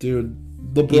 dude.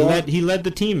 LeBron. He led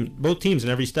the team, both teams in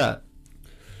every stat.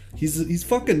 He's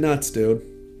fucking nuts, dude.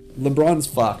 LeBron's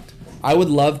fucked. I would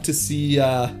love to see.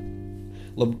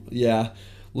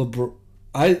 LeBron.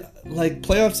 I like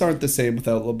playoffs aren't the same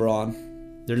without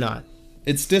LeBron. They're not.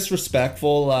 It's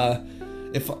disrespectful.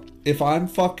 If I'm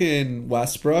fucking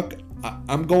Westbrook,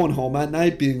 I'm going home at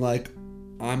night being like,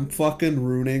 I'm fucking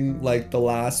ruining like the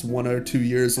last 1 or 2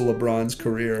 years of LeBron's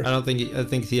career. I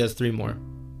think he has 3 more.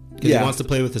 Because Yeah. he wants to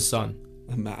play with his son.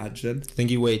 Imagine. I think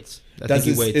he waits.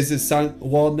 Is his son?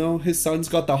 Well, no, his son's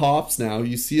got the hops now.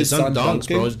 You see His his, son dunks,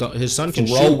 dunking, bro. His son can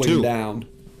shoot throwing too. down.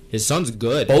 His son's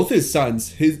good. Both his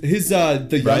sons.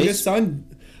 The Bryce? youngest son.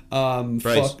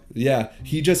 Bryce. Yeah,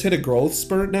 he just hit a growth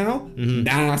spurt now. Mm-hmm.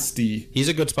 Nasty. He's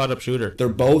a good spot up shooter. They're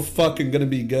both fucking gonna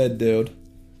be good, dude.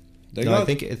 I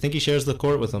think he shares the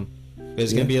court with him.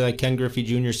 It's gonna be like Ken Griffey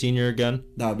Jr. Senior again.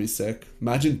 That'd be sick.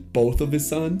 Imagine both of his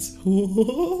sons.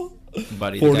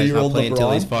 Buddy, the guy's not 40-year-old playing until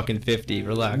LeBron? he's fucking 50.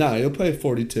 Relax. Nah, he'll play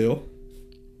 42.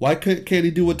 Why can't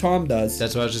he do what Tom does?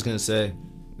 That's what I was just gonna say.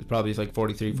 It's probably like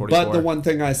 43, 44. But the one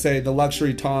thing I say, the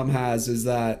luxury Tom has is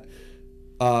that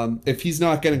if he's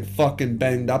not getting fucking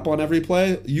banged up on every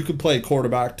play, you could play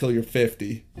quarterback till you're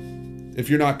 50. If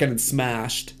you're not getting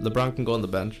smashed, LeBron can go on the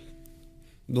bench.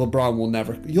 LeBron will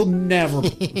never. You'll never,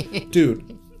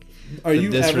 dude. Are you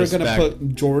ever gonna disrespect.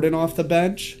 put Jordan off the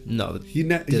bench? No, He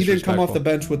didn't come off the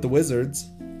bench with the Wizards.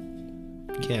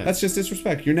 can't. That's just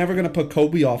disrespect. You're never gonna put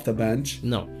Kobe off the bench.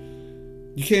 No.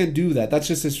 You can't do that. That's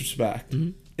just disrespect.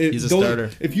 He's a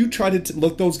starter. If you try to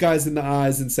look those guys in the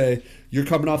eyes and say you're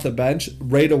coming off the bench,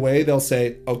 right away they'll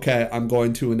say, "Okay, I'm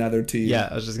going to another team." Yeah,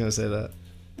 I was just gonna say that.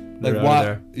 like They're what out of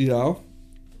there. you know.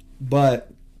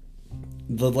 But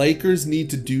the Lakers need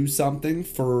to do something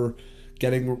for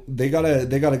getting. They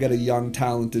gotta get a young,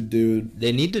 talented dude.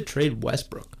 They need to trade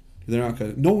Westbrook. They're not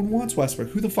gonna. No one wants Westbrook.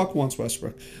 Who the fuck wants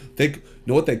Westbrook? They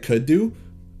know what they could do.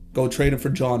 Go trade him for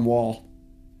John Wall.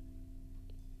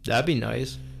 That'd be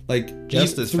nice. Like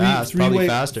Just as fast, probably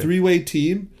faster. 3-way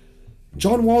team.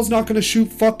 John Wall's not going to shoot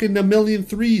fucking a million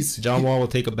threes. John Wall will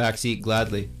take a back seat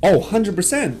gladly. Oh,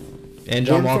 100%. And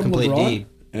John Learn Wall from can play LeBron, D.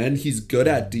 And he's good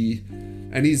at D.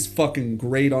 And he's fucking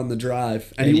great on the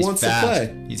drive. And he he's wants fast. to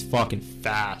play. He's fucking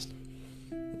fast.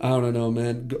 I don't know,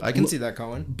 man. I can see that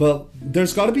going. But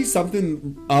there's got to be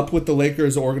something up with the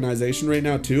Lakers organization right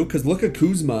now, too. Because look at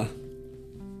Kuzma.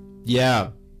 Yeah.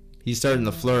 He's starting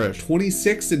to flourish.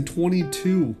 26 and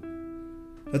 22.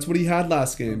 That's what he had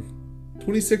last game.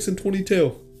 26 and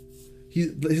 22.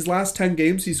 His last 10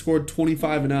 games, he scored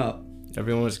 25 and up.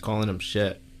 Everyone was calling him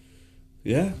shit.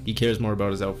 Yeah. He cares more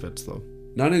about his outfits, though.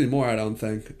 Not anymore, I don't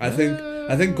think. I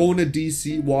think going to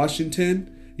DC,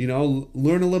 Washington, you know,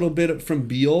 learn a little bit from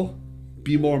Beal,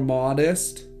 be more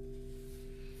modest.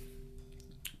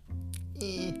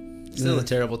 Still a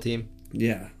terrible team.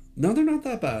 Yeah. No, they're not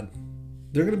that bad.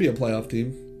 They're going to be a playoff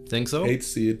team. Think so? 8th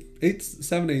seed. 8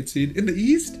 seed. In the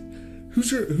East? Who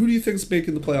do you think's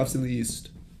making the playoffs in the East?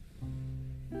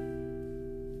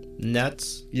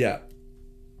 Nets, Yeah.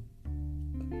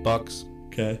 Bucks,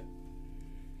 Okay.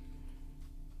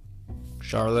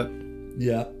 Charlotte,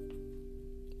 Yeah.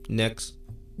 Knicks,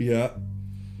 Yeah.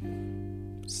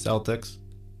 Celtics.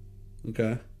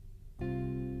 Okay.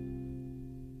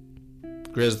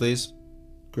 Grizzlies.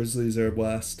 Grizzlies are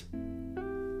West.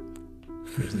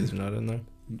 Grizzlies are not in there.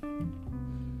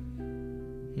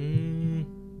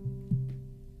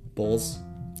 Bulls.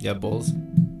 Yeah, Bulls.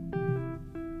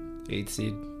 8th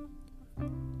seed.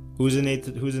 Who's in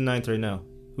 8th? Who's in 9th right now?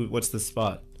 What's the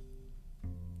spot?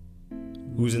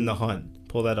 Who's in the hunt?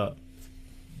 Pull that up.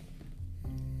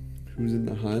 Who's in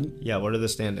the hunt? Yeah, what are the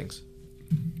standings?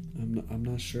 I'm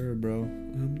not sure, bro.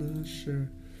 I'm not sure.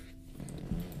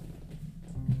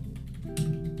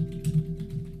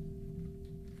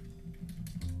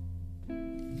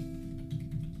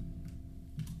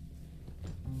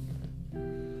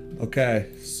 Okay,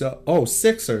 so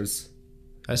Sixers.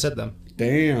 I said them.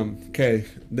 Damn. Okay,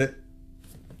 the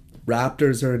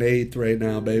Raptors are in 8th right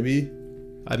now, baby.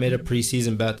 I made a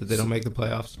preseason bet that they don't make the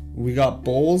playoffs. We got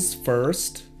Bulls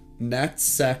first, Nets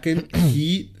second,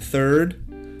 Heat third,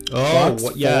 Oh,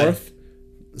 Bucks yeah. fourth,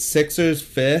 Sixers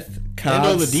fifth, And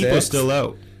Cavs Oladipo's sixth, still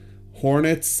out.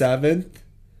 Hornets seventh,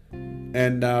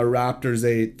 and Raptors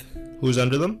 8th. Who's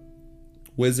under them?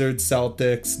 Wizards,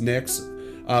 Celtics, Knicks.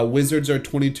 Wizards are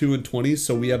 22 and 20,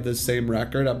 so we have the same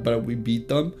record, but we beat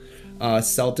them.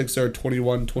 Celtics are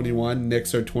 21-21,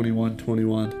 Knicks are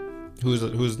 21-21.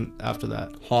 Who's after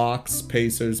that? Hawks,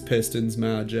 Pacers, Pistons,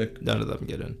 Magic. None of them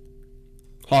get in.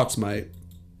 Hawks might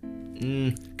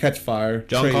catch fire.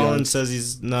 John Trae Collins Young. says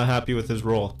he's not happy with his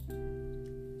role,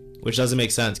 which doesn't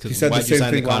make sense He because said the why'd you same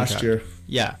sign the thing contract? last year,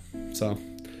 Yeah, so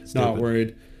Stupid. not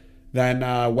worried. Then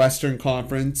Western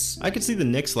Conference. I could see the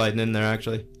Knicks sliding in there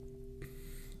actually.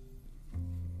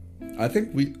 I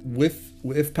think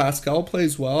if Pascal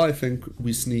plays well, I think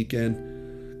we sneak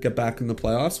in, get back in the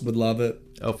playoffs. Would love it.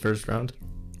 Oh, first round.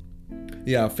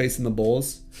 Yeah, facing the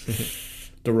Bulls.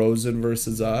 DeRozan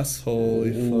versus us. Holy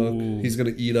Ooh. fuck. He's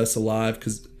going to eat us alive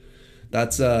because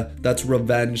that's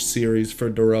revenge series for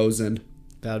DeRozan.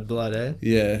 Bad blood, eh?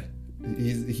 Yeah.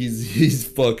 He's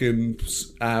fucking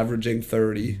averaging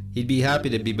 30. He'd be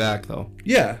happy to be back though.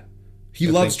 Yeah. He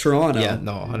loves Toronto. Yeah,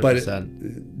 no, 100%.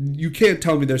 But you can't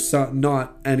tell me there's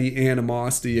not any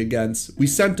animosity against. We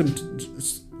sent him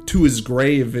to his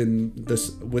grave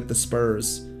with the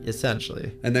Spurs.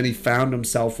 Essentially. And then he found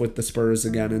himself with the Spurs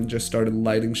again and just started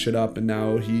lighting shit up, and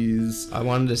now he's... I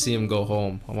wanted to see him go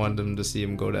home. I wanted him to see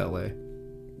him go to LA.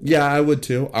 Yeah, I would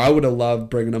too. I would have loved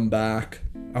bringing him back.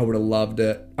 I would have loved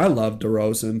it. I love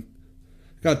DeRozan.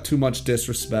 Got too much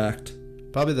disrespect.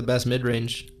 Probably the best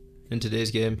mid-range in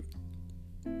today's game.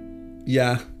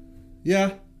 Yeah.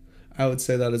 I would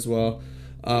say that as well.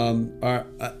 Our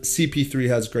CP3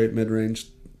 has great mid-range.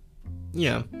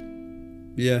 Yeah.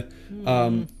 Yeah.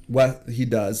 He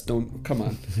does. Don't come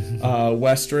on.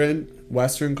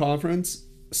 Western Conference,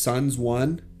 Suns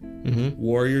 1,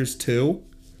 Warriors 2,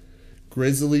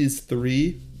 Grizzlies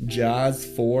 3, Jazz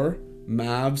 4,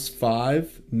 Mavs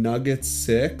 5, Nuggets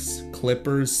 6,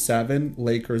 Clippers 7,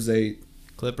 Lakers 8.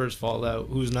 Clippers fall out.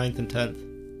 Who's 9th and 10th?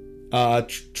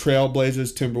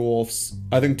 Trailblazers, Timberwolves.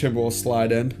 I think Timberwolves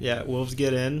slide in. Yeah, Wolves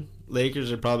get in.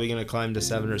 Lakers are probably going to climb to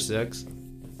 7 or 6.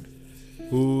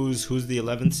 Who's the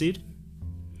 11th seed?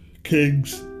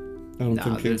 Kings. I don't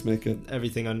think Kings they're- make it.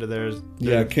 Everything under there is...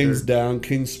 Yeah, Kings down.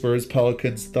 Kings, Spurs,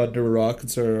 Pelicans, Thunder,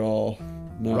 Rockets are all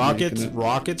not Rockets making it.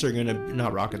 Rockets are going to...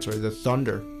 Not Rockets, sorry. The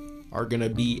Thunder are going to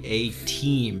be a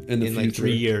team In the like future.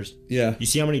 3 years. Yeah. You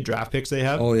see how many draft picks they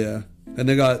have? Oh, yeah. And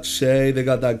they got Shea. They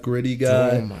got that gritty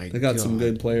guy. Oh, my They got some God.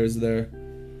 good players there.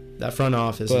 That front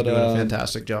office But, is doing a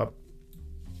fantastic job.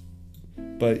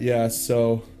 But, yeah,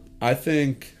 so I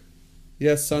think...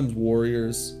 Yeah, Suns,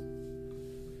 Warriors,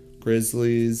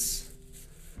 Grizzlies.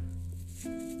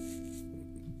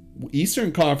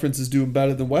 Eastern Conference is doing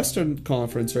better than Western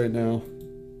Conference right now.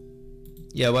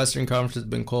 Yeah, Western Conference has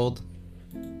been cold.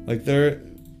 Like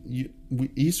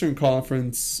Eastern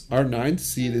Conference, our 9th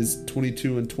seed is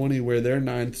 22 and 20, where their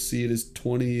 9th seed is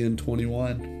 20 and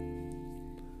 21.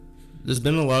 There's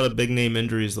been a lot of big name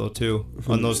injuries though too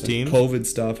on those teams. COVID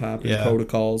stuff happened, Yeah.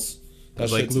 protocols. That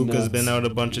Like shit's Luka's nuts. been out a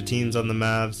bunch of teams on the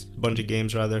Mavs, a bunch of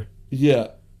games rather. Yeah,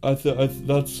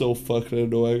 that's so fucking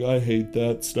annoying. I hate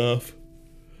that stuff.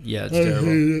 Yeah, it's I terrible.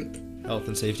 hate it. Health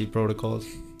and safety protocols.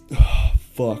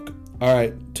 Fuck. All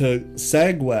right, to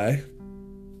segue,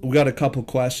 we got a couple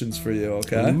questions for you,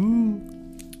 okay?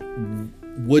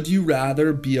 Would you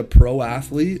rather be a pro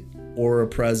athlete or a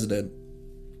president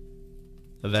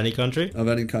Of any country? of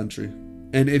any country?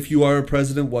 And if you are a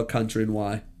president, what country and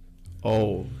why?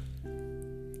 Oh.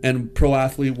 And pro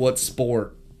athlete, what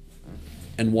sport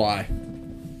and why?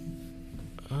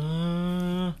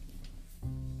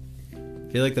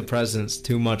 I feel like the president's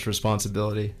too much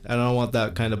responsibility. I don't want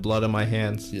that kind of blood on my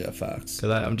hands. Yeah, facts. Because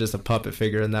I'm just a puppet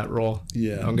figure in that role.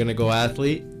 Yeah. I'm going to go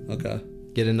athlete. Okay.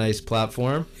 Get a nice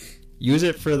platform. Use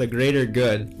it for the greater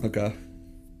good. Okay.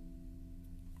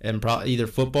 And either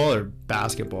football or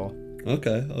basketball.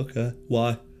 Okay.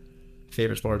 Why?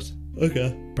 Favorite sports.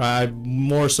 Okay. Probably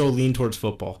more so lean towards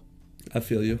football. I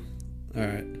feel you. All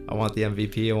right. I want the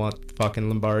MVP. I want fucking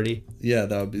Lombardi. Yeah,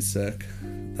 that would be sick.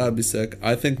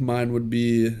 I think mine would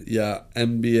be,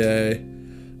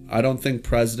 NBA. I don't think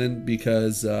president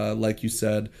because, like you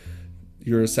said,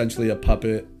 you're essentially a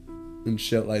puppet and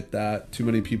shit like that. Too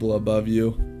many people above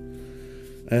you.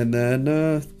 And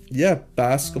then,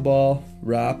 basketball,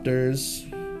 Raptors.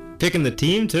 Picking the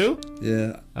team, too?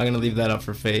 Yeah. I'm going to leave that up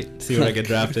for fate. See where I get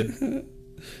drafted.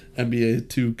 NBA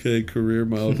 2K career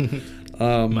mode.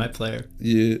 My player.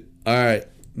 Yeah. All right.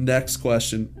 Next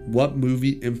question. What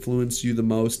movie influenced you the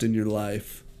most in your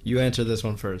life? You answer this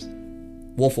one first.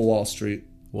 Wolf of Wall Street.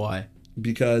 Why?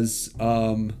 Because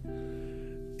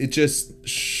it just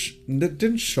it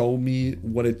didn't show me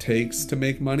what it takes to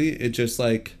make money. It just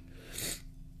like...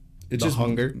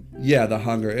 Hunger? Yeah, the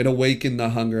hunger. It awakened the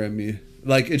hunger in me.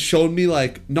 Like, it showed me,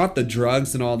 like, not the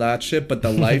drugs and all that shit, but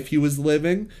the life he was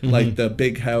living. Like, the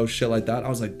big house, shit like that. I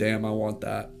was like, damn, I want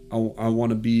that. I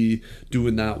want to be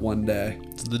doing that one day.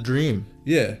 It's the dream.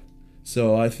 Yeah.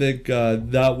 So I think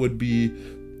that would be...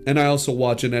 And I also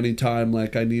watch it anytime,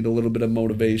 like, I need a little bit of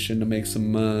motivation to make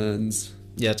some muns.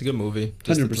 Yeah, it's a good movie.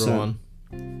 Just 100%. to throw on.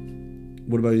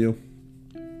 What about you?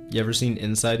 You ever seen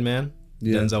Inside Man?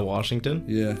 Yeah. Denzel Washington?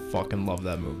 Yeah. Fucking love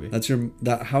that movie. How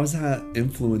has that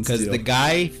influenced you? Because the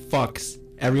guy fucks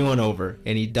everyone over,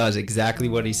 and he does exactly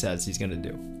what he says he's gonna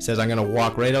do. He says, I'm gonna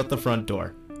walk right out the front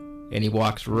door. And he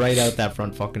walks right out that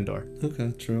front fucking door.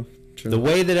 Okay, true. The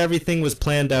way that everything was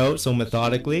planned out so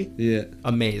methodically, yeah,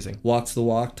 amazing. Walks the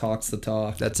walk, talks the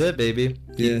talk. That's it, baby.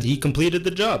 Yeah. He completed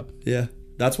the job. Yeah.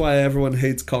 That's why everyone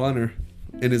hates Conor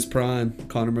in his prime,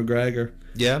 Conor McGregor.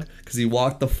 Yeah. Because he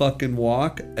walked the fucking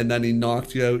walk, and then he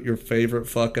knocked you out your favorite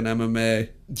fucking MMA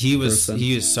He was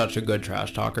person. such a good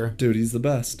trash talker. Dude, he's the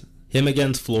best. Him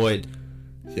against Floyd.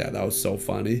 Yeah, that was so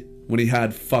funny. When he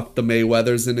had fuck the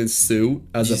Mayweathers in his suit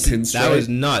as a pinstripe. That was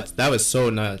nuts. That was so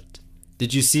nuts.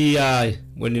 Did you see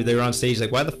when they were on stage,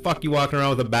 like, why the fuck you walking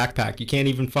around with a backpack? You can't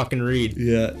even fucking read.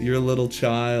 Yeah, you're a little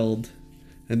child.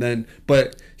 And then,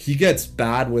 but he gets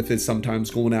bad with it sometimes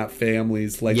going at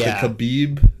families. Like the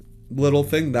Khabib little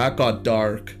thing, that got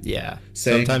dark. Yeah.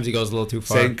 Sometimes he goes a little too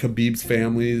far. Saying Khabib's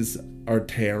families are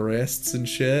terrorists and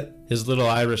shit. His little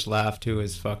Irish laugh, too,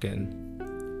 is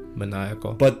fucking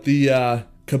maniacal. But the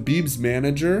Khabib's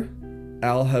manager,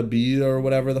 Al Habib or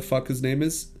whatever the fuck his name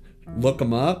is, look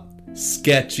him up.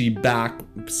 Sketchy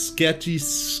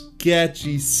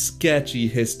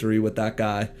history with that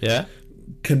guy. Yeah?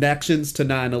 Connections to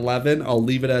 9/11. I'll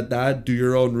leave it at that. Do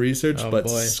your own research, but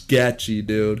boy. Sketchy,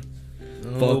 dude.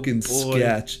 Fucking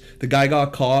sketch. The guy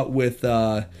got caught with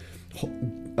trying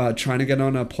to get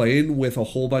on a plane with a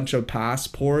whole bunch of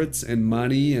passports and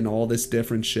money and all this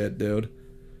different shit, dude.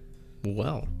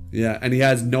 Well. Yeah, and he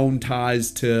has known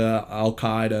ties to Al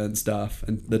Qaeda and stuff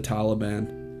and the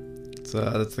Taliban.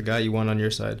 That's the guy you want on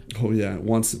your side. Oh yeah,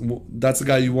 that's the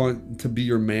guy you want to be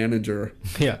your manager.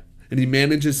 Yeah. And he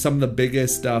manages some of the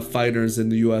biggest fighters in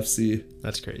the UFC.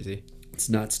 That's crazy. It's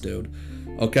nuts, dude.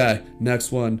 Okay,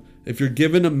 next one. If you're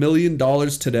given $1 million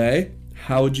today,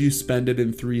 how would you spend it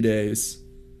in 3 days?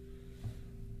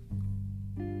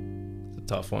 It's a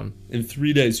tough one. In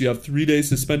 3 days. You have 3 days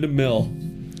to spend $1 mil.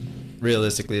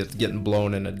 Realistically, it's getting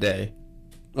blown in a day.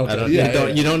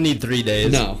 Okay, you don't need 3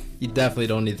 days. No. You definitely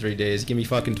don't need 3 days. Give me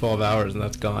fucking 12 hours and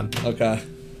that's gone. Okay.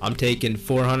 I'm taking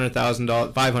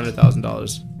 $400,000,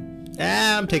 $500,000.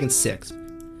 I'm taking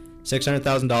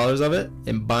 $600,000 of it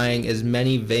and buying as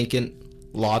many vacant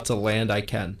lots of land I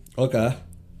can. Okay.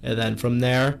 And then from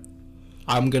there,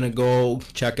 I'm going to go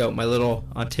check out my little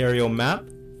Ontario map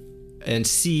and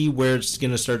see where it's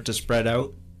going to start to spread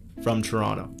out from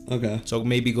Toronto. Okay. So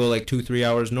maybe go like 2-3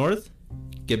 hours north,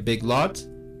 get big lots.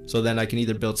 So then I can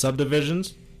either build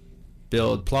subdivisions,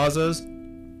 build plazas,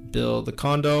 build a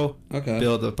condo,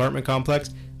 build an apartment complex.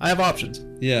 I have options.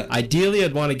 Yeah. Ideally,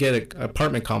 I'd want to get an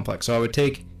apartment complex. So I would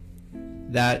take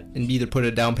that and either put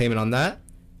a down payment on that,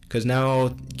 because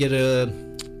now get a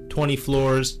 20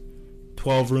 floors,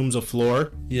 12 rooms a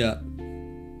floor. Yeah.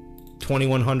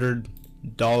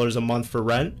 $2,100 a month for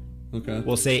rent. Okay.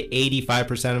 We'll say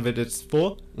 85% of it is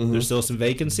full. There's still some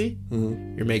vacancy.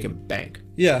 You're making bank.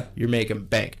 Yeah. You're making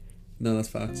bank. No, that's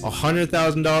facts. $100,000,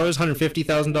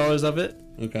 $150,000 of it.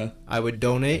 Okay. I would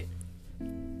donate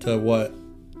to what?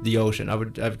 The ocean. I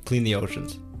would clean the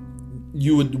oceans.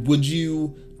 would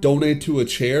you donate to a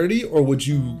charity, or would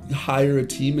you hire a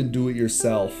team and do it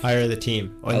yourself? Hire the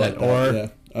team. I like that, Or yeah.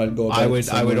 I'd go I would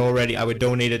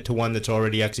donate it to one that's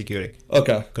already executing.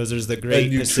 Okay. Because there's the Great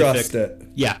And you Pacific. trust it.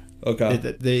 Yeah. Okay.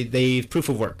 They proof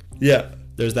of work. Yeah.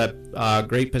 There's that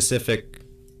Great Pacific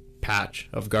patch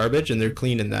of garbage, and they're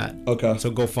cleaning that. Okay. So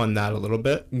go fund that a little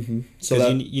bit. Mm-hmm. So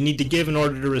that, you need to give in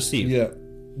order to receive. Yeah.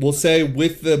 We'll say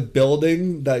with the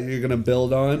building that you're gonna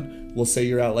build on, we'll say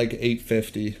you're at like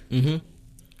 850. Mm-hmm.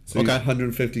 So okay.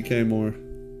 150K more.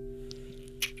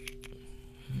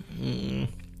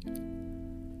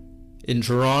 In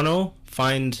Toronto,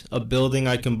 find a building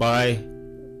I can buy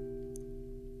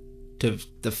to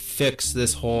fix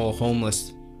this whole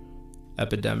homeless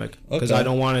epidemic, because I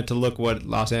don't want it to look what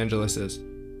Los Angeles is.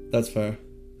 That's fair.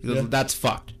 Yeah. That's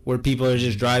fucked. Where people are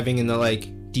just driving and they're like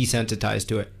desensitized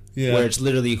to it. Yeah. Where it's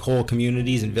literally whole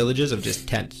communities and villages of just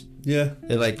tents. Yeah.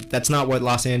 They're like, that's not what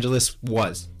Los Angeles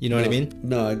was. You know what I mean?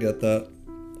 No, I get that.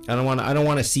 I don't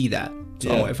want to see that.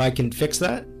 So yeah. if I can fix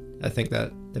that, I think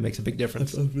that makes a big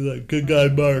difference. I'll be like, good guy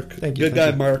Mark. Thank you. Good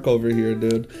guy Mark over here,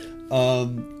 dude.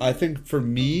 I think for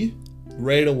me,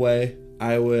 right away,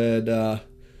 I'd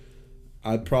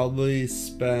probably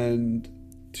spend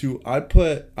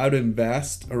I'd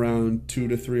invest around 200,000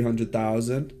 to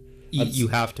 300,000. You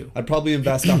have to. I'd probably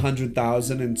invest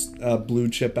 100,000 in blue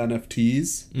chip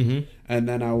NFTs, mm-hmm. and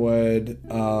then I would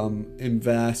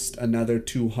invest another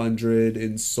 200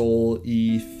 in Sol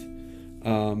ETH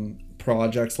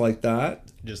projects like that.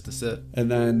 Just to sit.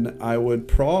 And then I would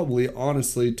probably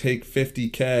honestly take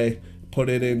 50K, put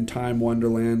it in Time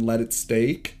Wonderland, let it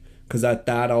stake, because at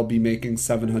that I'll be making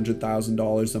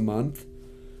 $700,000 a month.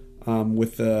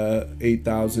 With the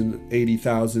 80,000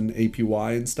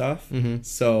 APY and stuff. Mm-hmm.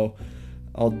 So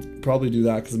I'll probably do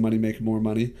that because money making more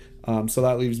money. So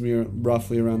that leaves me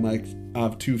roughly around like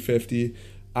 250.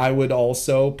 I would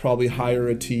also probably hire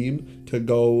a team to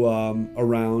go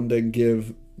around and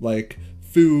give like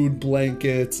food,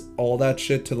 blankets, all that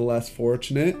shit to the less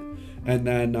fortunate, and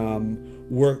then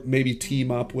maybe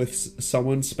team up with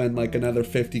someone, spend like another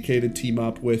 50K to team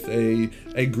up with a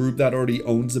group that already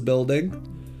owns a building,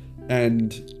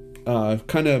 and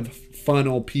kind of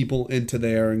funnel people into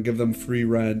there and give them free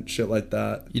rent, shit like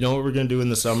that. You know what we're gonna do in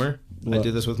the summer? What? I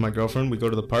did this with my girlfriend. We go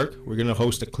to the park. We're gonna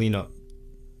host a cleanup.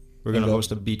 We're gonna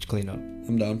host a beach cleanup.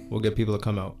 I'm down. We'll get people to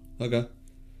come out. Okay.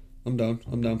 I'm down.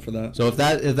 I'm down for that. So if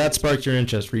that sparks your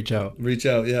interest, reach out. Reach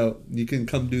out, yeah. You can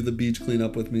come do the beach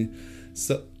cleanup with me,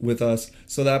 with us.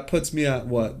 So that puts me at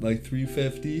what, like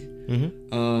 350?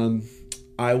 Mm-hmm.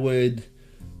 I would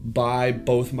buy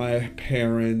both my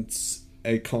parents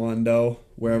a condo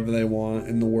wherever they want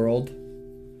in the world.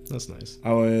 That's nice.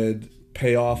 I would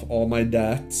pay off all my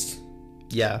debts.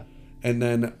 Yeah. And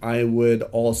then I would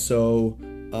also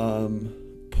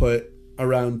put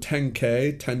around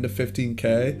 10K, 10 to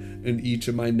 15K in each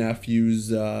of my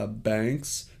nephews'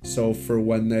 banks. So for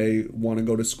when they want to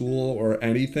go to school or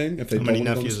anything, if they How don't many want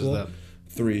to go to nephews school, is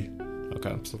that? 3.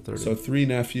 Okay, so 30. So 3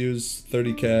 nephews,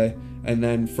 30K, and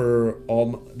then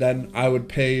then I would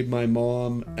pay my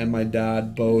mom and my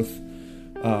dad both.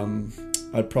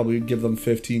 I'd probably give them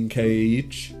 15K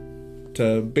each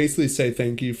to basically say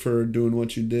thank you for doing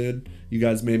what you did. You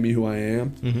guys made me who I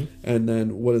am. Mm-hmm. And then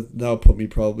that'll put me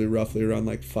probably roughly around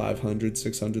like 500,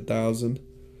 600,000.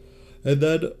 And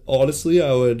then honestly,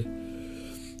 I would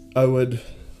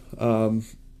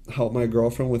help my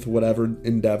girlfriend with whatever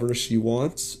endeavor she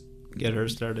wants. Get her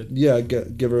started. Yeah,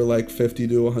 give her like 50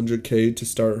 to 100K to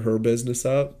start her business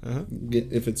up. Uh-huh.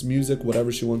 If it's music,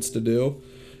 whatever she wants to do.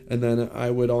 And then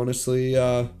I would honestly,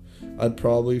 I'd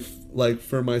probably, like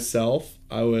for myself,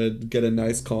 I would get a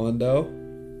nice condo,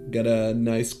 get a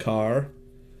nice car,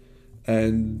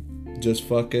 and just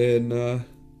fucking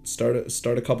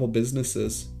start a couple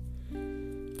businesses.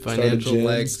 Financial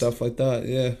legs. Stuff like that,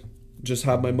 yeah. Just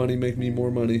have my money make me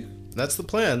more money. That's the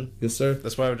plan. Yes, sir.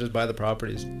 That's why I would just buy the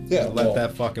properties. Yeah. Let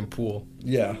that fucking pool.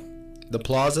 Yeah. The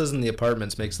plazas and the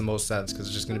apartments makes the most sense because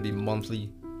it's just going to be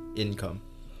monthly income.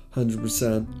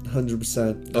 100%.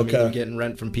 100%. Okay. Okay. You're getting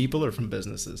rent from people or from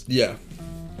businesses. Yeah.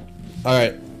 All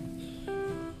right.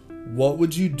 What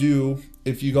would you do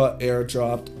if you got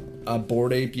airdropped a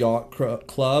Bored Ape Yacht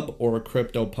Club or a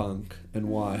CryptoPunk, and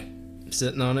why?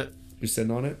 Sitting on it. You're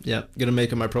sitting on it? Yeah. Gonna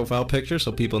make it my profile picture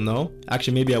so people know.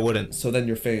 Actually, maybe I wouldn't. So then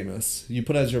you're famous. You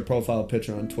put as your profile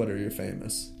picture on Twitter, you're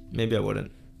famous. Maybe I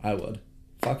wouldn't. I would.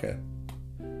 Fuck it.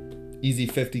 Easy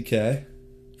 50K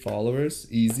followers.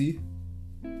 Easy.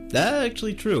 That's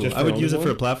actually true. I would use it for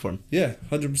a platform. Yeah,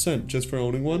 100%. Just for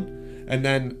owning one. And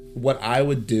then what I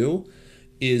would do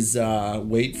is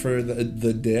wait for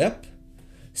the dip,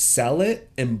 sell it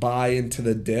and buy into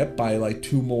the dip, buy like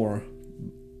 2 more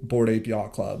Bored Ape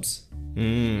Yacht Clubs.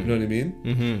 You know what I mean?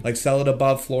 Mm-hmm. Like sell it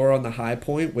above floor on the high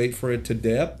point, wait for it to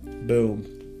dip, boom,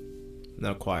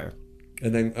 Now acquire.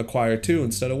 and then acquire 2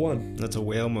 instead of 1. That's a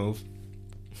whale move.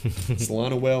 It's a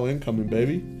lot of whale incoming,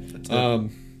 baby. That's it.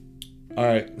 All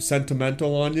right,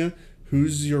 sentimental on you.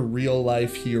 Who's your real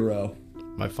life hero?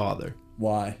 My father.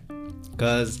 Why?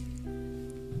 Because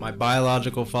my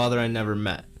biological father I never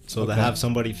met. So to Okay. have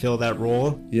somebody fill that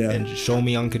role Yeah. and show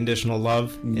me unconditional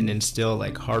love and instill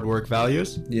like hard work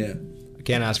values, Yeah. I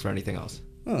can't ask for anything else.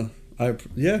 Oh,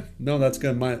 no, that's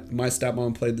good. My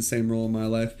stepmom played the same role in my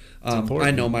life. important.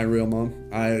 I know my real mom.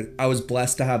 I was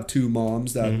blessed to have 2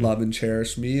 moms that love and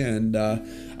cherish me, and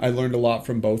I learned a lot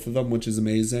from both of them, which is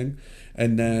amazing.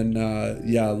 And then,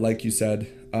 like you said,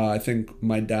 I think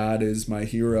my dad is my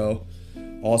hero.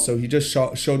 Also, he just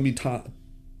showed me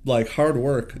like hard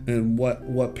work and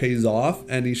what pays off,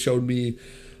 and he showed me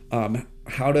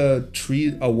how to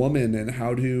treat a woman and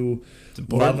how to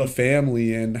love a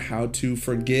family and how to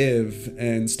forgive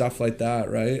and stuff like that,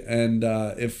 right? And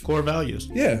if Core values.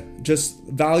 yeah, just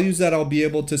values that I'll be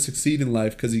able to succeed in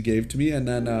life because he gave to me. And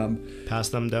then Pass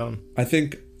them down. I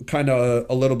think kind of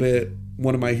a little bit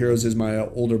one of my heroes is my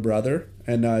older brother,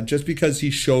 and just because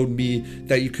he showed me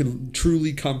that you can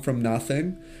truly come from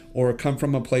nothing or come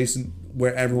from a place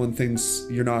where everyone thinks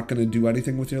you're not going to do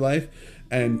anything with your life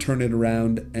and turn it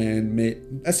around and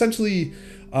essentially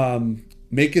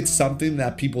make it something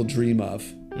that people dream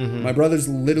of. My brothers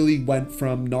literally went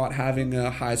from not having a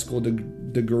high school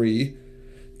degree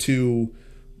to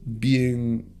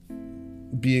being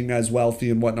as wealthy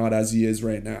and whatnot as he is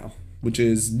right now, which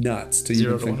is nuts to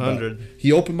 0 even to think about. 100.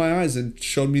 He opened my eyes and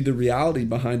showed me the reality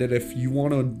behind it. If you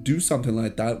want to do something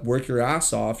like that, work your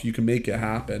ass off, you can make it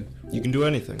happen. You can do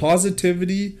anything.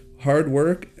 Positivity, hard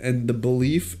work, and the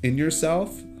belief in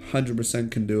yourself,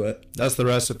 100% can do it. That's the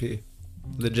recipe.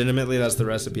 Legitimately, that's the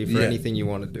recipe for Yeah. anything you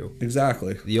want to do.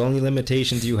 Exactly. The only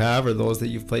limitations you have are those that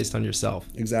you've placed on yourself.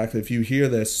 Exactly. If you hear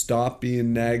this, stop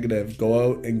being negative.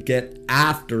 Go out and get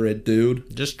after it,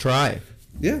 dude. Just try.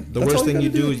 Yeah. The worst thing you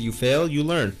do is you fail, you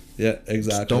learn. Yeah,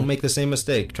 exactly. Don't make the same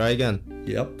mistake. Try again.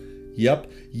 Yep.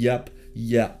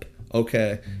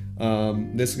 Okay.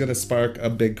 This is gonna spark a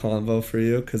big convo for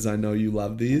you because I know you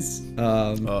love these.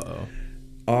 Uh-oh.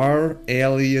 Are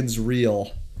aliens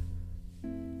real?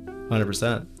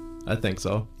 100%. I think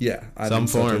so. Yeah, I Some think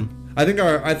so, form. too.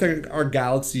 I think our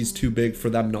galaxy's too big for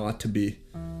them not to be.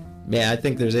 Man, I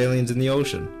think there's aliens in the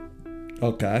ocean.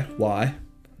 Okay, why?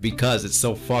 Because it's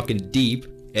so fucking deep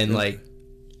and like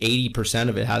 80%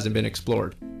 of it hasn't been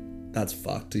explored. That's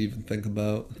fucked to even think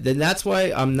about. Then that's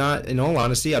why I'm not, in all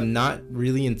honesty, I'm not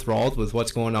really enthralled with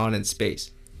what's going on in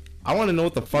space. I want to know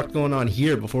what the fuck's going on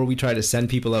here before we try to send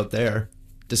people out there.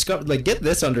 Get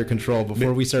this under control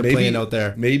before we start playing out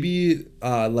there. Maybe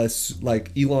let's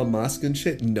like Elon Musk and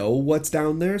shit know what's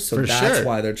down there, so For that's sure.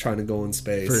 why they're trying to go in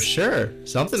space. For sure.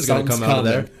 Something's going to come out of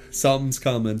there. Something's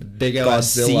coming. Big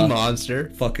ass sea monster.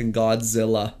 Fucking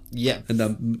Godzilla Yeah. and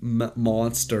the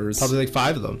monsters. Probably like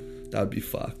 5 of them. That would be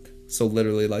fucked. So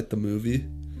literally like the movie.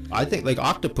 I think like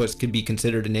octopus could be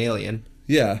considered an alien.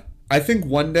 Yeah. I think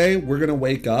one day we're going to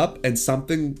wake up and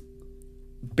something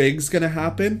big's going to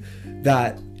happen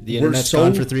that The internet's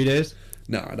gone for 3 days.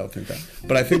 No, I don't think that.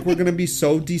 But I think we're going to be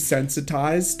so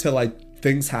desensitized to like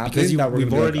things happening Because that we're we've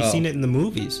gonna be already like, oh. seen it in the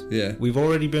movies. Yeah. We've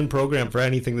already been programmed for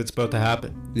anything that's about to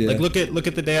happen. Yeah. Like look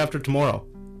at the day after tomorrow.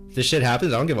 If this shit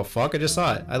happens, I don't give a fuck. I just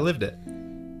saw it. I lived it.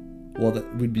 Well,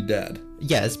 we'd be dead.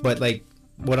 Yes, but like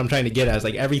what I'm trying to get at is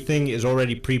like everything is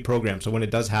already pre-programmed. So when it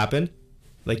does happen,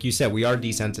 like you said, we are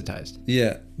desensitized.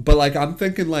 Yeah. But like I'm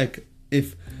thinking like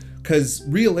because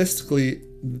realistically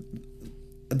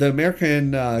the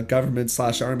American government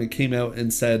 / army came out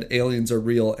and said aliens are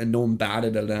real and no one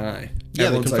batted an eye. Yeah,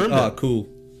 Everyone's they like,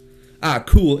 confirmed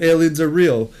cool, aliens are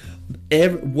real.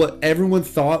 What everyone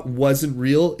thought wasn't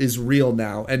real is real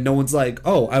now, and no one's like,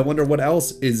 oh, I wonder what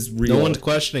else is real. No one's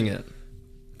questioning it.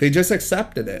 They just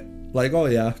accepted it. Like, oh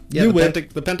yeah, Yeah,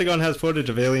 the Pentagon has footage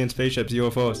of alien spaceships,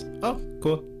 UFOs. Oh,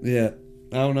 cool. Yeah.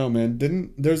 I don't know,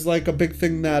 man. There's like a big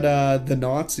thing that the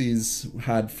Nazis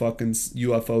had fucking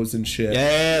UFOs and shit.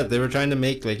 Yeah, they were trying to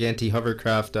make like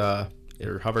anti-hovercraft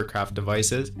or hovercraft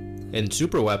devices and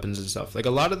super weapons and stuff. Like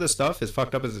a lot of the stuff, as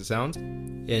fucked up as it sounds,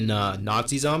 in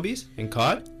Nazi zombies and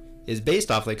COD is based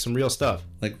off like some real stuff.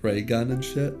 Like ray gun and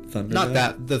shit. Thunder Not gun?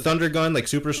 that the thunder gun, like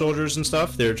super soldiers and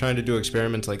stuff. They're trying to do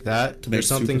experiments like that. To make There's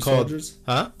something super called soldiers?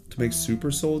 huh? To make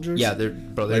super soldiers. Yeah, they're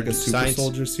like a super science.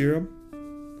 soldier serum.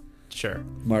 Sure.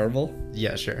 Marvel.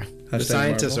 Yeah, sure. The Hashtag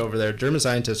scientists Marvel. over there, German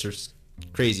scientists, are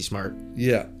crazy smart.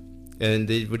 Yeah. and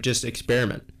they would just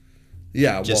experiment.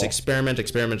 Yeah, Just well, experiment.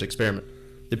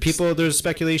 There's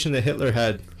speculation that Hitler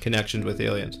had connections with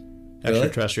aliens,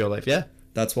 extraterrestrial life. Yeah,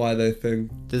 that's why they think.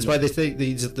 that's why they think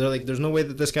they're like, there's no way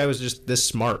that this guy was just this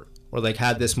smart or like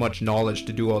had this much knowledge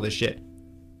to do all this shit.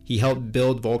 He helped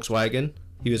build Volkswagen.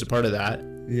 He was a part of that.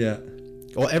 Yeah.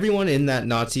 Well, everyone in that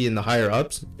Nazi and the higher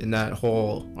ups in that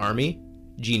whole army,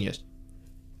 genius.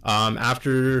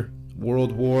 After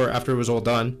World War, after it was all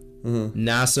done,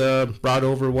 NASA brought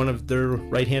over one of their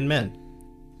right-hand men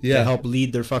to help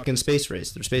lead their fucking space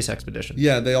race, their space expedition.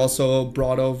 Yeah, they also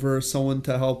brought over someone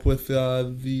to help with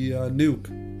the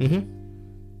nuke.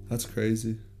 Mm-hmm. That's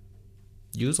crazy.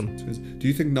 Use them. Do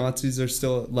you think Nazis are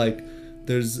still like?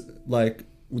 There's like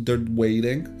they're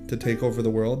waiting to take over the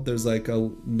world. There's like a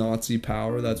Nazi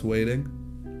power that's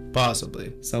waiting.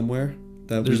 Possibly. Somewhere.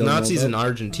 There's Nazis in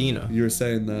Argentina. You were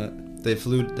saying that. They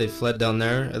fled down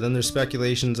there, and then there's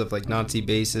speculations of like Nazi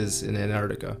bases in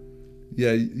Antarctica.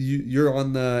 Yeah, you're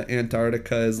on the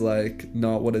Antarctica is like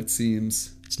not what it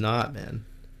seems. It's not, man.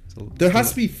 There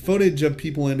has to be footage of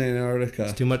people in Antarctica.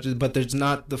 It's too much, but there's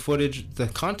not the footage. The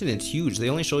continent's huge. They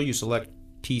only show you select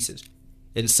pieces.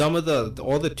 And some of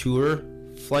all the tour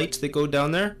flights that go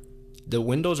down there, the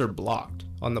windows are blocked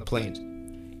on the planes.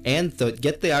 And to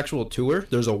get the actual tour,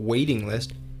 there's a waiting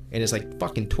list, and it's like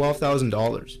fucking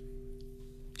 $12,000.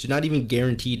 You're not even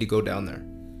guaranteed to go down there.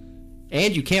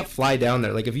 And you can't fly down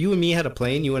there. Like if you and me had a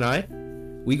plane, you and I,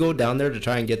 we go down there to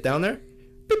try and get down there.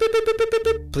 Beep, beep, beep, beep, beep,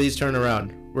 beep, please turn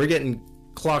around. We're getting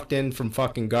clocked in from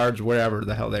fucking guards wherever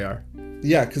the hell they are.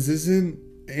 Yeah, because isn't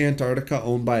Antarctica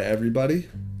owned by everybody?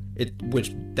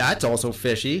 Which that's also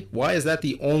fishy. Why is that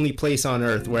the only place on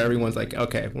Earth where everyone's like,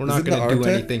 okay, we're not going to do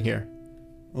anything here?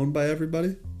 Owned by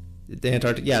everybody? The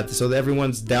Antarctica, yeah. So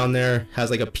everyone's down there, has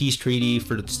like a peace treaty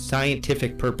for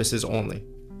scientific purposes only.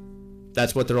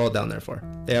 That's what they're all down there for.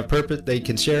 They have purpose. They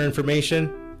can share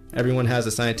information. Everyone has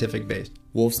a scientific base.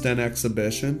 Wolf's Den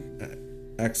expedition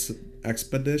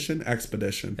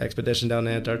down to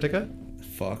Antarctica.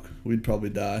 Fuck, we'd probably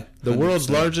die. 100%. The world's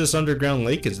largest underground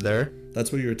lake is there.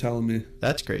 That's what you were telling me.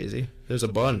 That's crazy. There's a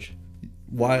bunch.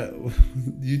 Why?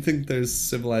 You think there's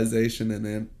civilization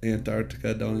in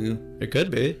Antarctica, don't you? There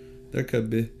could be. There could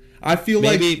be. I feel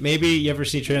maybe you ever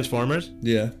see Transformers?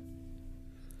 Yeah.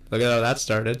 Look at how that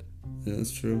started. Yeah,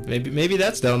 that's true. Maybe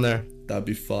that's down there. That'd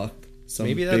be fucked. Some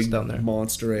maybe that's big down there.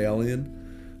 Monster alien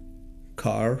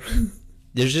car.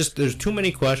 There's too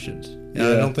many questions. And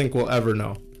I don't think we'll ever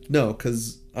know. No,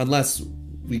 because unless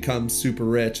we become super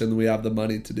rich and we have the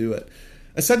money to do it.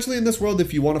 Essentially, in this world,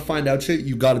 if you want to find out shit,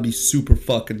 you got to be super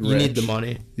fucking rich. You need the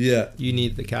money. Yeah. You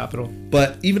need the capital.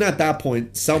 But even at that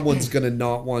point, someone's going to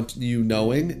not want you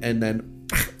knowing and then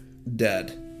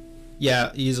dead.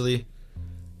 Yeah, easily.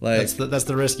 Like that's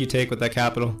the risk you take with that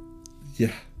capital.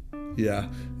 Yeah.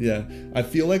 I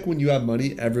feel like when you have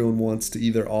money, everyone wants to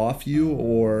either off you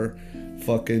or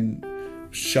fucking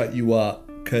shut you up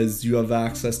because you have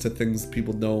access to things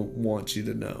people don't want you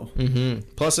to know. Mm-hmm.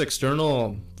 Plus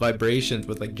external vibrations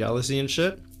with like jealousy and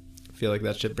shit. I feel like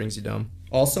that shit brings you down.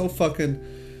 Also,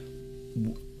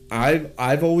 fucking,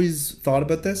 I've always thought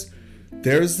about this.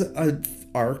 There's an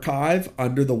archive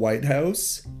under the White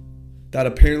House that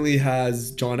apparently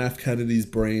has John F. Kennedy's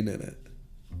brain in it.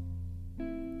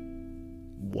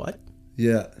 What?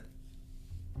 Yeah.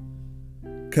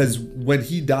 Because when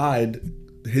he died,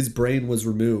 his brain was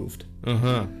removed.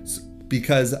 Uh-huh.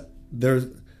 Because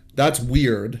that's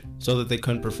weird. So that they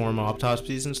couldn't perform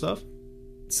autopsies and stuff?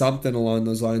 Something along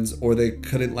those lines. Or they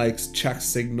couldn't, like, check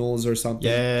signals or something.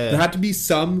 Yeah. There had to be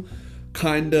some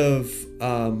kind of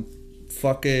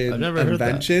fucking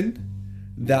invention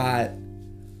that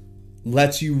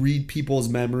lets you read people's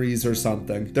memories or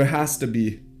something. There has to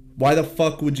be. Why the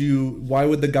fuck would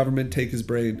the government take his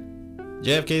brain?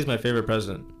 JFK is my favorite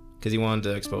president because he wanted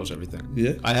to expose everything.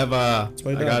 Yeah. I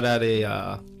got at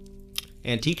a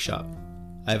antique shop.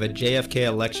 I have a JFK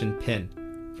election pin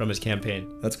from his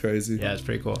campaign. That's crazy. Yeah, it's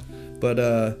pretty cool. But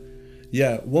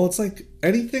yeah, well, it's like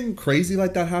anything crazy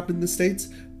like that happened in the States.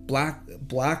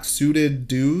 Black suited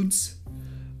dudes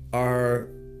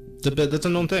that's a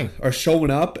known thing. Are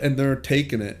showing up and they're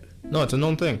taking it. No, it's a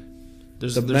known thing.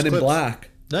 There's Men in Black.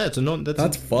 Yeah, it's a known.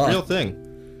 That's a real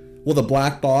thing. Well, the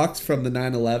black box from the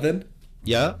 9/11.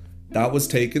 Yeah. That was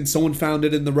taken. Someone found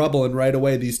it in the rubble, and right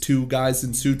away, these two guys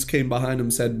in suits came behind him,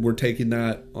 said, "We're taking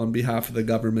that on behalf of the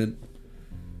government."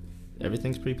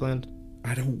 Everything's pre-planned.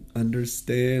 I don't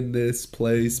understand this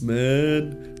place,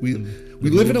 man. We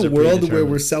live in a world where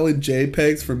we're selling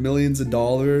JPEGs for millions of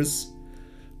dollars.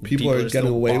 People are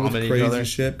getting away with crazy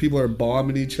shit. People are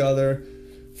bombing each other.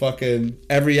 fucking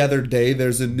every other day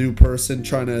there's a new person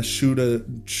trying to shoot a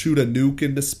nuke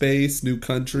into space, new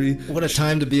country. What a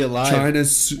time to be alive.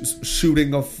 China's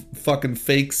shooting a fucking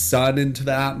fake sun into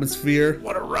the atmosphere.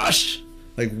 What a rush.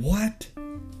 Like, what?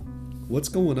 What's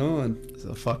going on? It's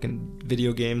a fucking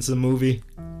video game. It's a movie.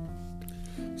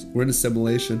 We're in a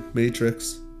simulation.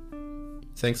 Matrix.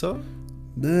 Think so?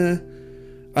 Nah.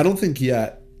 I don't think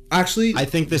yet. Actually, I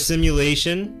think the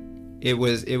simulation, it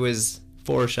was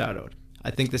foreshadowed. I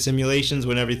think the simulation's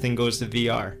when everything goes to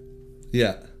VR.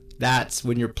 yeah. That's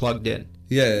when you're plugged in.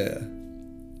 Yeah.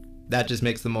 That just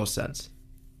makes the most sense.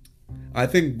 I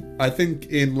think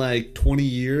in like 20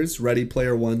 years, Ready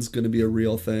Player One's going to be a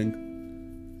real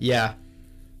thing. Yeah.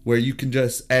 Where you can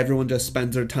everyone just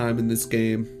spends their time in this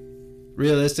game.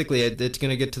 Realistically, it's going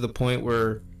to get to the point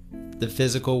where the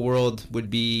physical world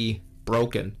would be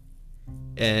broken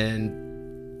and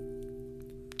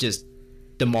just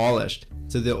demolished.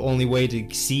 So the only way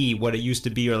to see what it used to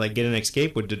be or like get an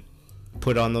escape would to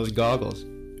put on those goggles.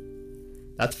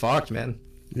 That's fucked, man.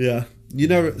 Yeah. You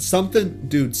never something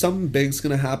big's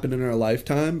gonna happen in our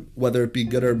lifetime, whether it be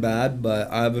good or bad, but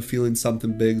I have a feeling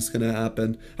something big's gonna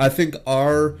happen. I think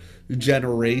our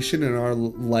generation and our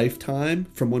lifetime,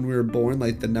 from when we were born,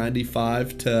 like the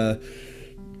 95 to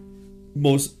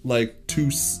most like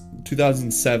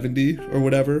 2070 or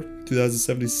whatever,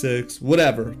 2076,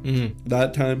 whatever,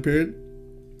 that time period,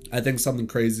 I think something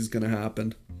crazy is gonna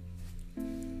happen.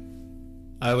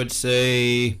 I would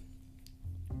say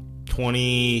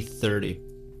 2030.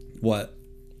 What?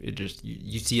 It just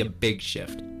you see a big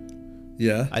shift.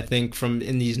 Yeah. I think from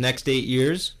in these next 8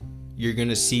 years, you're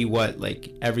gonna see what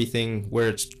like everything where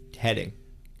it's heading.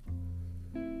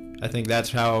 I think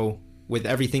that's how, with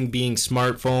everything being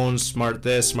smartphones, smart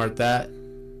this, smart that,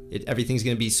 everything's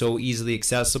gonna be so easily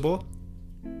accessible.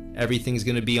 Everything's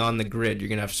gonna be on the grid. You're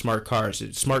gonna have smart cars,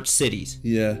 smart cities.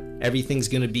 Yeah. Everything's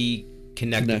gonna be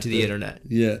connected to the internet.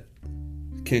 Yeah.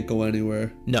 Can't go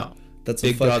anywhere. No. That's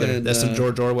Big a fucking, Brother. That's some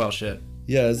George Orwell shit.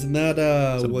 Yeah, isn't that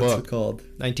what's book. it called?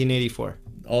 1984.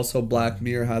 Also, Black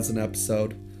Mirror has an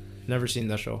episode. Never seen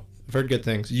that show. I've heard good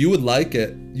things. You would like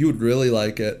it. You would really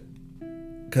like it.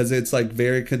 Because it's like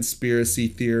very conspiracy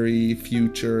theory,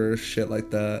 future, shit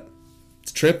like that.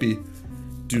 It's trippy.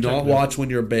 Do not watch when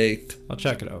you're baked. I'll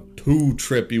check it out. Too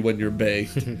trippy when you're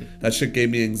baked. That shit gave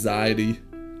me anxiety.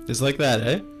 It's like that,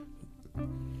 eh?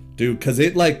 Dude, because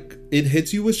it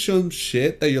hits you with some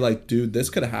shit that you're like, dude, this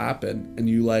could happen. And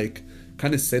you like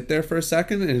kind of sit there for a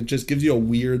second and it just gives you a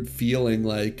weird feeling,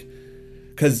 like,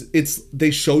 because they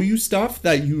show you stuff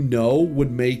that you know would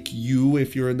make you,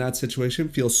 if you're in that situation,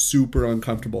 feel super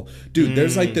uncomfortable. Dude,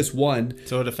 there's like this one.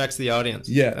 So it affects the audience.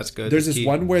 Yeah. That's good. There's That's this key.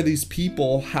 one where these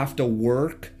people have to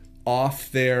work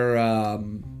off their,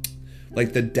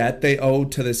 like the debt they owe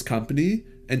to this company.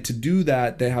 And to do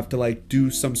that, they have to like do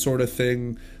some sort of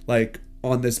thing like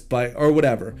on this bike or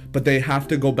whatever. But they have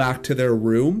to go back to their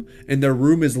room. And their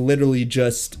room is literally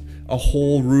just a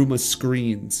whole room of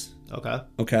screens.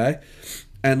 Okay.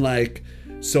 And like,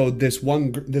 so this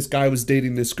guy was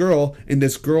dating this girl, and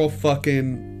this girl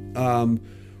fucking,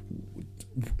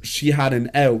 she had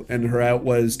an out, and her out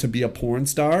was to be a porn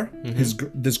star.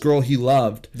 This girl he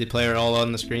loved. They play it all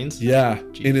on the screens? Yeah,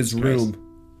 Jesus in his Christ. room.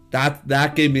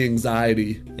 That gave me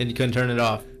anxiety. And you couldn't turn it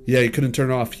off. Yeah, he couldn't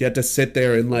turn it off. He had to sit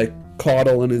there and like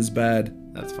coddle in his bed.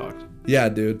 That's fucked. Yeah,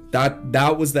 dude.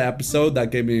 That was the episode that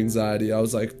gave me anxiety. I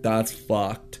was like, that's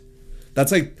fucked.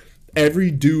 That's like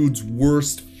every dude's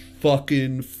worst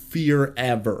fucking fear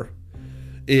ever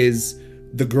is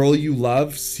the girl you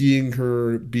love, seeing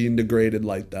her being degraded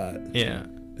like that. Yeah.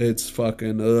 It's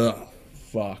fucking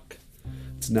fuck.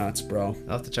 It's nuts, bro.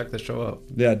 I'll have to check this show out.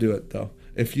 Yeah, do it though.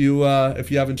 If you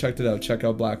haven't checked it out, check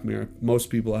out Black Mirror. Most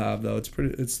people have though.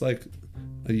 It's like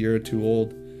a year or two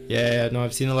old. Yeah, no,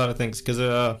 I've seen a lot of things because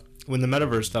when the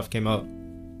metaverse stuff came out,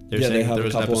 they were Yeah, saying they have there a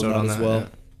was an couple episode on on that that. as well.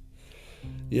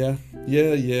 Yeah.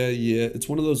 It's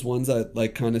one of those ones that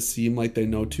like kind of seem like they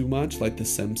know too much, like The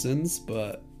Simpsons,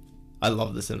 but I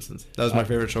love The Simpsons. That was my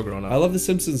favorite show growing up. I love The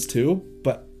Simpsons too,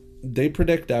 but they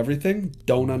predict everything.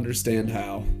 Don't understand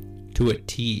how. To a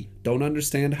T. Don't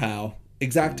understand how.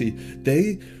 Exactly.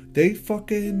 They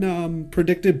fucking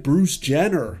predicted Bruce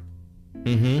Jenner.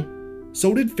 Mm-hmm.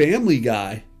 So did Family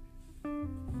Guy.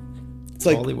 It's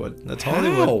like Hollywood. That's how?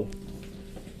 Hollywood.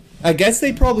 I guess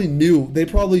they probably knew. They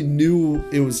probably knew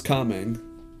it was coming,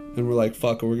 and we're like,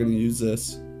 "Fuck, we're gonna use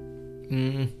this."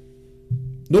 Mm.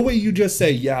 No way you just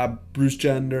say, "Yeah, Bruce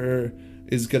Jenner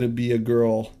is gonna be a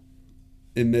girl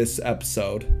in this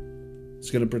episode. He's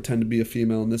gonna pretend to be a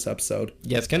female in this episode."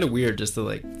 Yeah, it's kind of weird just to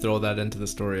like throw that into the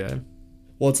story. Eh?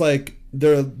 Well, it's like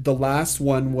the last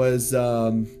one was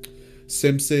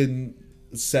Simpson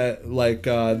said like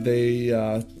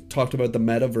they talked about the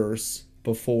metaverse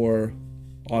before,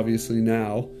 obviously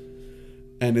now,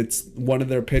 and it's one of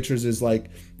their pictures is like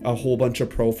a whole bunch of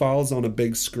profiles on a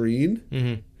big screen,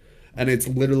 and it's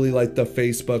literally like the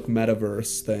Facebook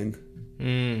metaverse thing.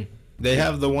 They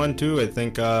have the one too, I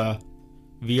think,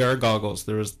 VR goggles.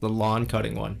 There was the lawn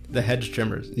cutting one, the hedge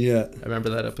trimmers. Yeah, I remember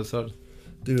that episode.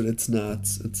 dude, it's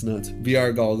nuts. It's nuts.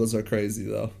 VR goggles are crazy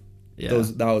though. Yeah,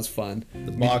 That was fun.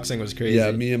 the boxing was crazy.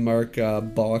 Yeah, me and Mark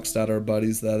boxed at our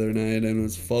buddies the other night, and it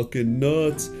was fucking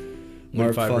nuts.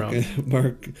 Mark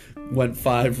went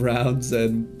 5 rounds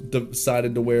and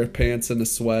decided to wear pants and a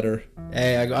sweater.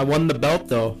 Hey, I won the belt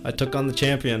though. I took on the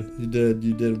champion. You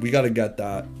did. We gotta get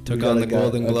that. Took on the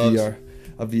Golden Gloves.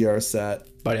 A VR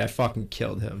set. Buddy, I fucking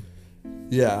killed him.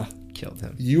 Yeah. Killed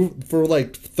him. You, for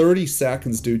like 30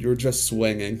 seconds, dude, you were just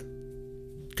swinging.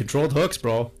 Controlled hooks,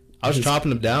 bro. I was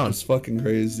chopping him down. It's fucking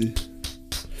crazy.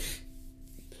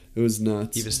 It was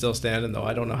nuts. He was still standing though.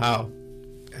 I don't know how.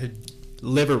 His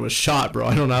liver was shot, bro.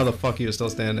 I don't know how the fuck he was still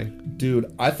standing.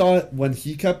 Dude, I thought when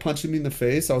he kept punching me in the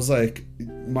face, I was like,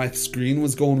 my screen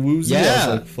was going woozy. Yeah. I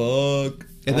was like, fuck.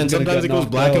 And then sometimes it goes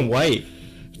black and white.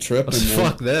 Tripping,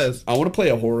 Fuck this. I want to play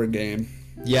a horror game.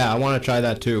 Yeah, I want to try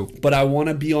that too. But I want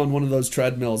to be on one of those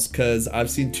treadmills because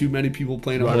I've seen too many people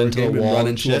playing a Run horror into a game and wall run and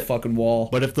into a shit. fucking wall.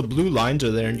 But if the blue lines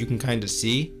are there and you can kind of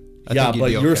see, I Yeah, think you'd but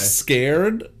be you're okay.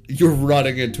 scared. You're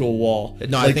running into a wall.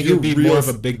 No, I Like, think it you're would be real more of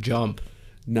a big jump.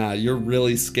 Nah, you're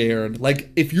really scared. Like,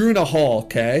 if you're in a hall,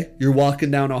 okay? You're walking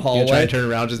down a You're hallway. trying to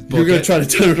turn around, just book You're going to it. try to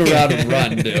turn it around and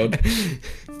run, dude.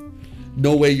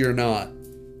 No way you're not.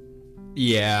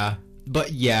 Yeah.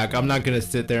 But yeah, I'm not going to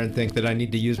sit there and think that I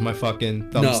need to use my fucking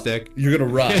thumbstick. No, you're going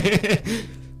to run.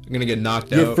 I'm going to get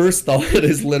knocked Your out. first thought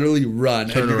is literally run.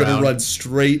 Turn and you're going around. to run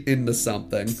straight into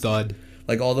something. Thud.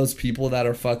 Like all those people that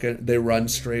are fucking, they run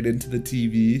straight into the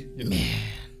TV.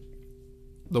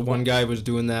 The one guy was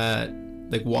doing that,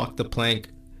 like walked the plank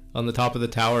on the top of the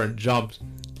tower and jumped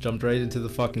right into the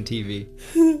fucking TV.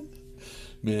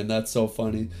 Man, that's so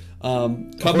funny.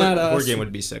 Come at us. Horror game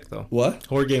would be sick though. What?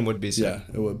 Horror game would be sick. Yeah,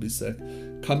 it would be sick.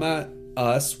 Come at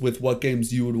us with what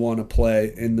games you would want to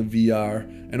play in the VR,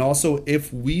 and also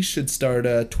if we should start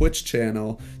a Twitch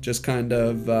channel, just kind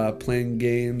of playing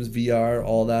games, VR,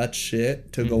 all that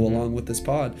shit to go along with this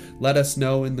pod. Let us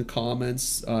know in the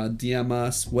comments, DM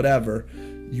us, whatever.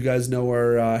 You guys know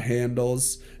our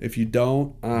handles. If you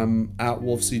don't, I'm at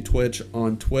WolfCTwitch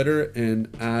on Twitter and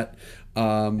at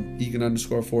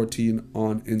Egan_14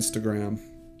 on Instagram.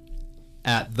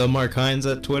 At the Mark Hines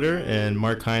at Twitter and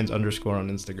Mark Hines _ on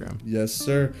Instagram. Yes,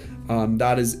 sir.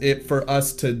 That is it for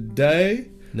us today.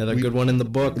 Another good one in the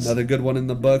books. Another good one in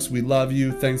the books. We love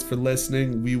you. Thanks for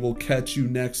listening. We will catch you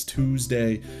next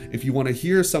Tuesday. If you want to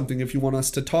hear something, if you want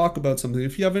us to talk about something,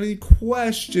 if you have any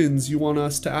questions you want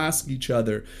us to ask each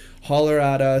other, holler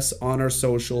at us on our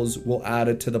socials. We'll add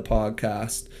it to the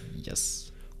podcast.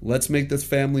 Yes. Let's make this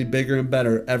family bigger and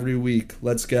better every week.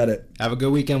 Let's get it. Have a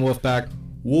good weekend, Wolfpack.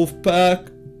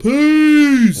 Wolfpack,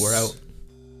 peace! We're out.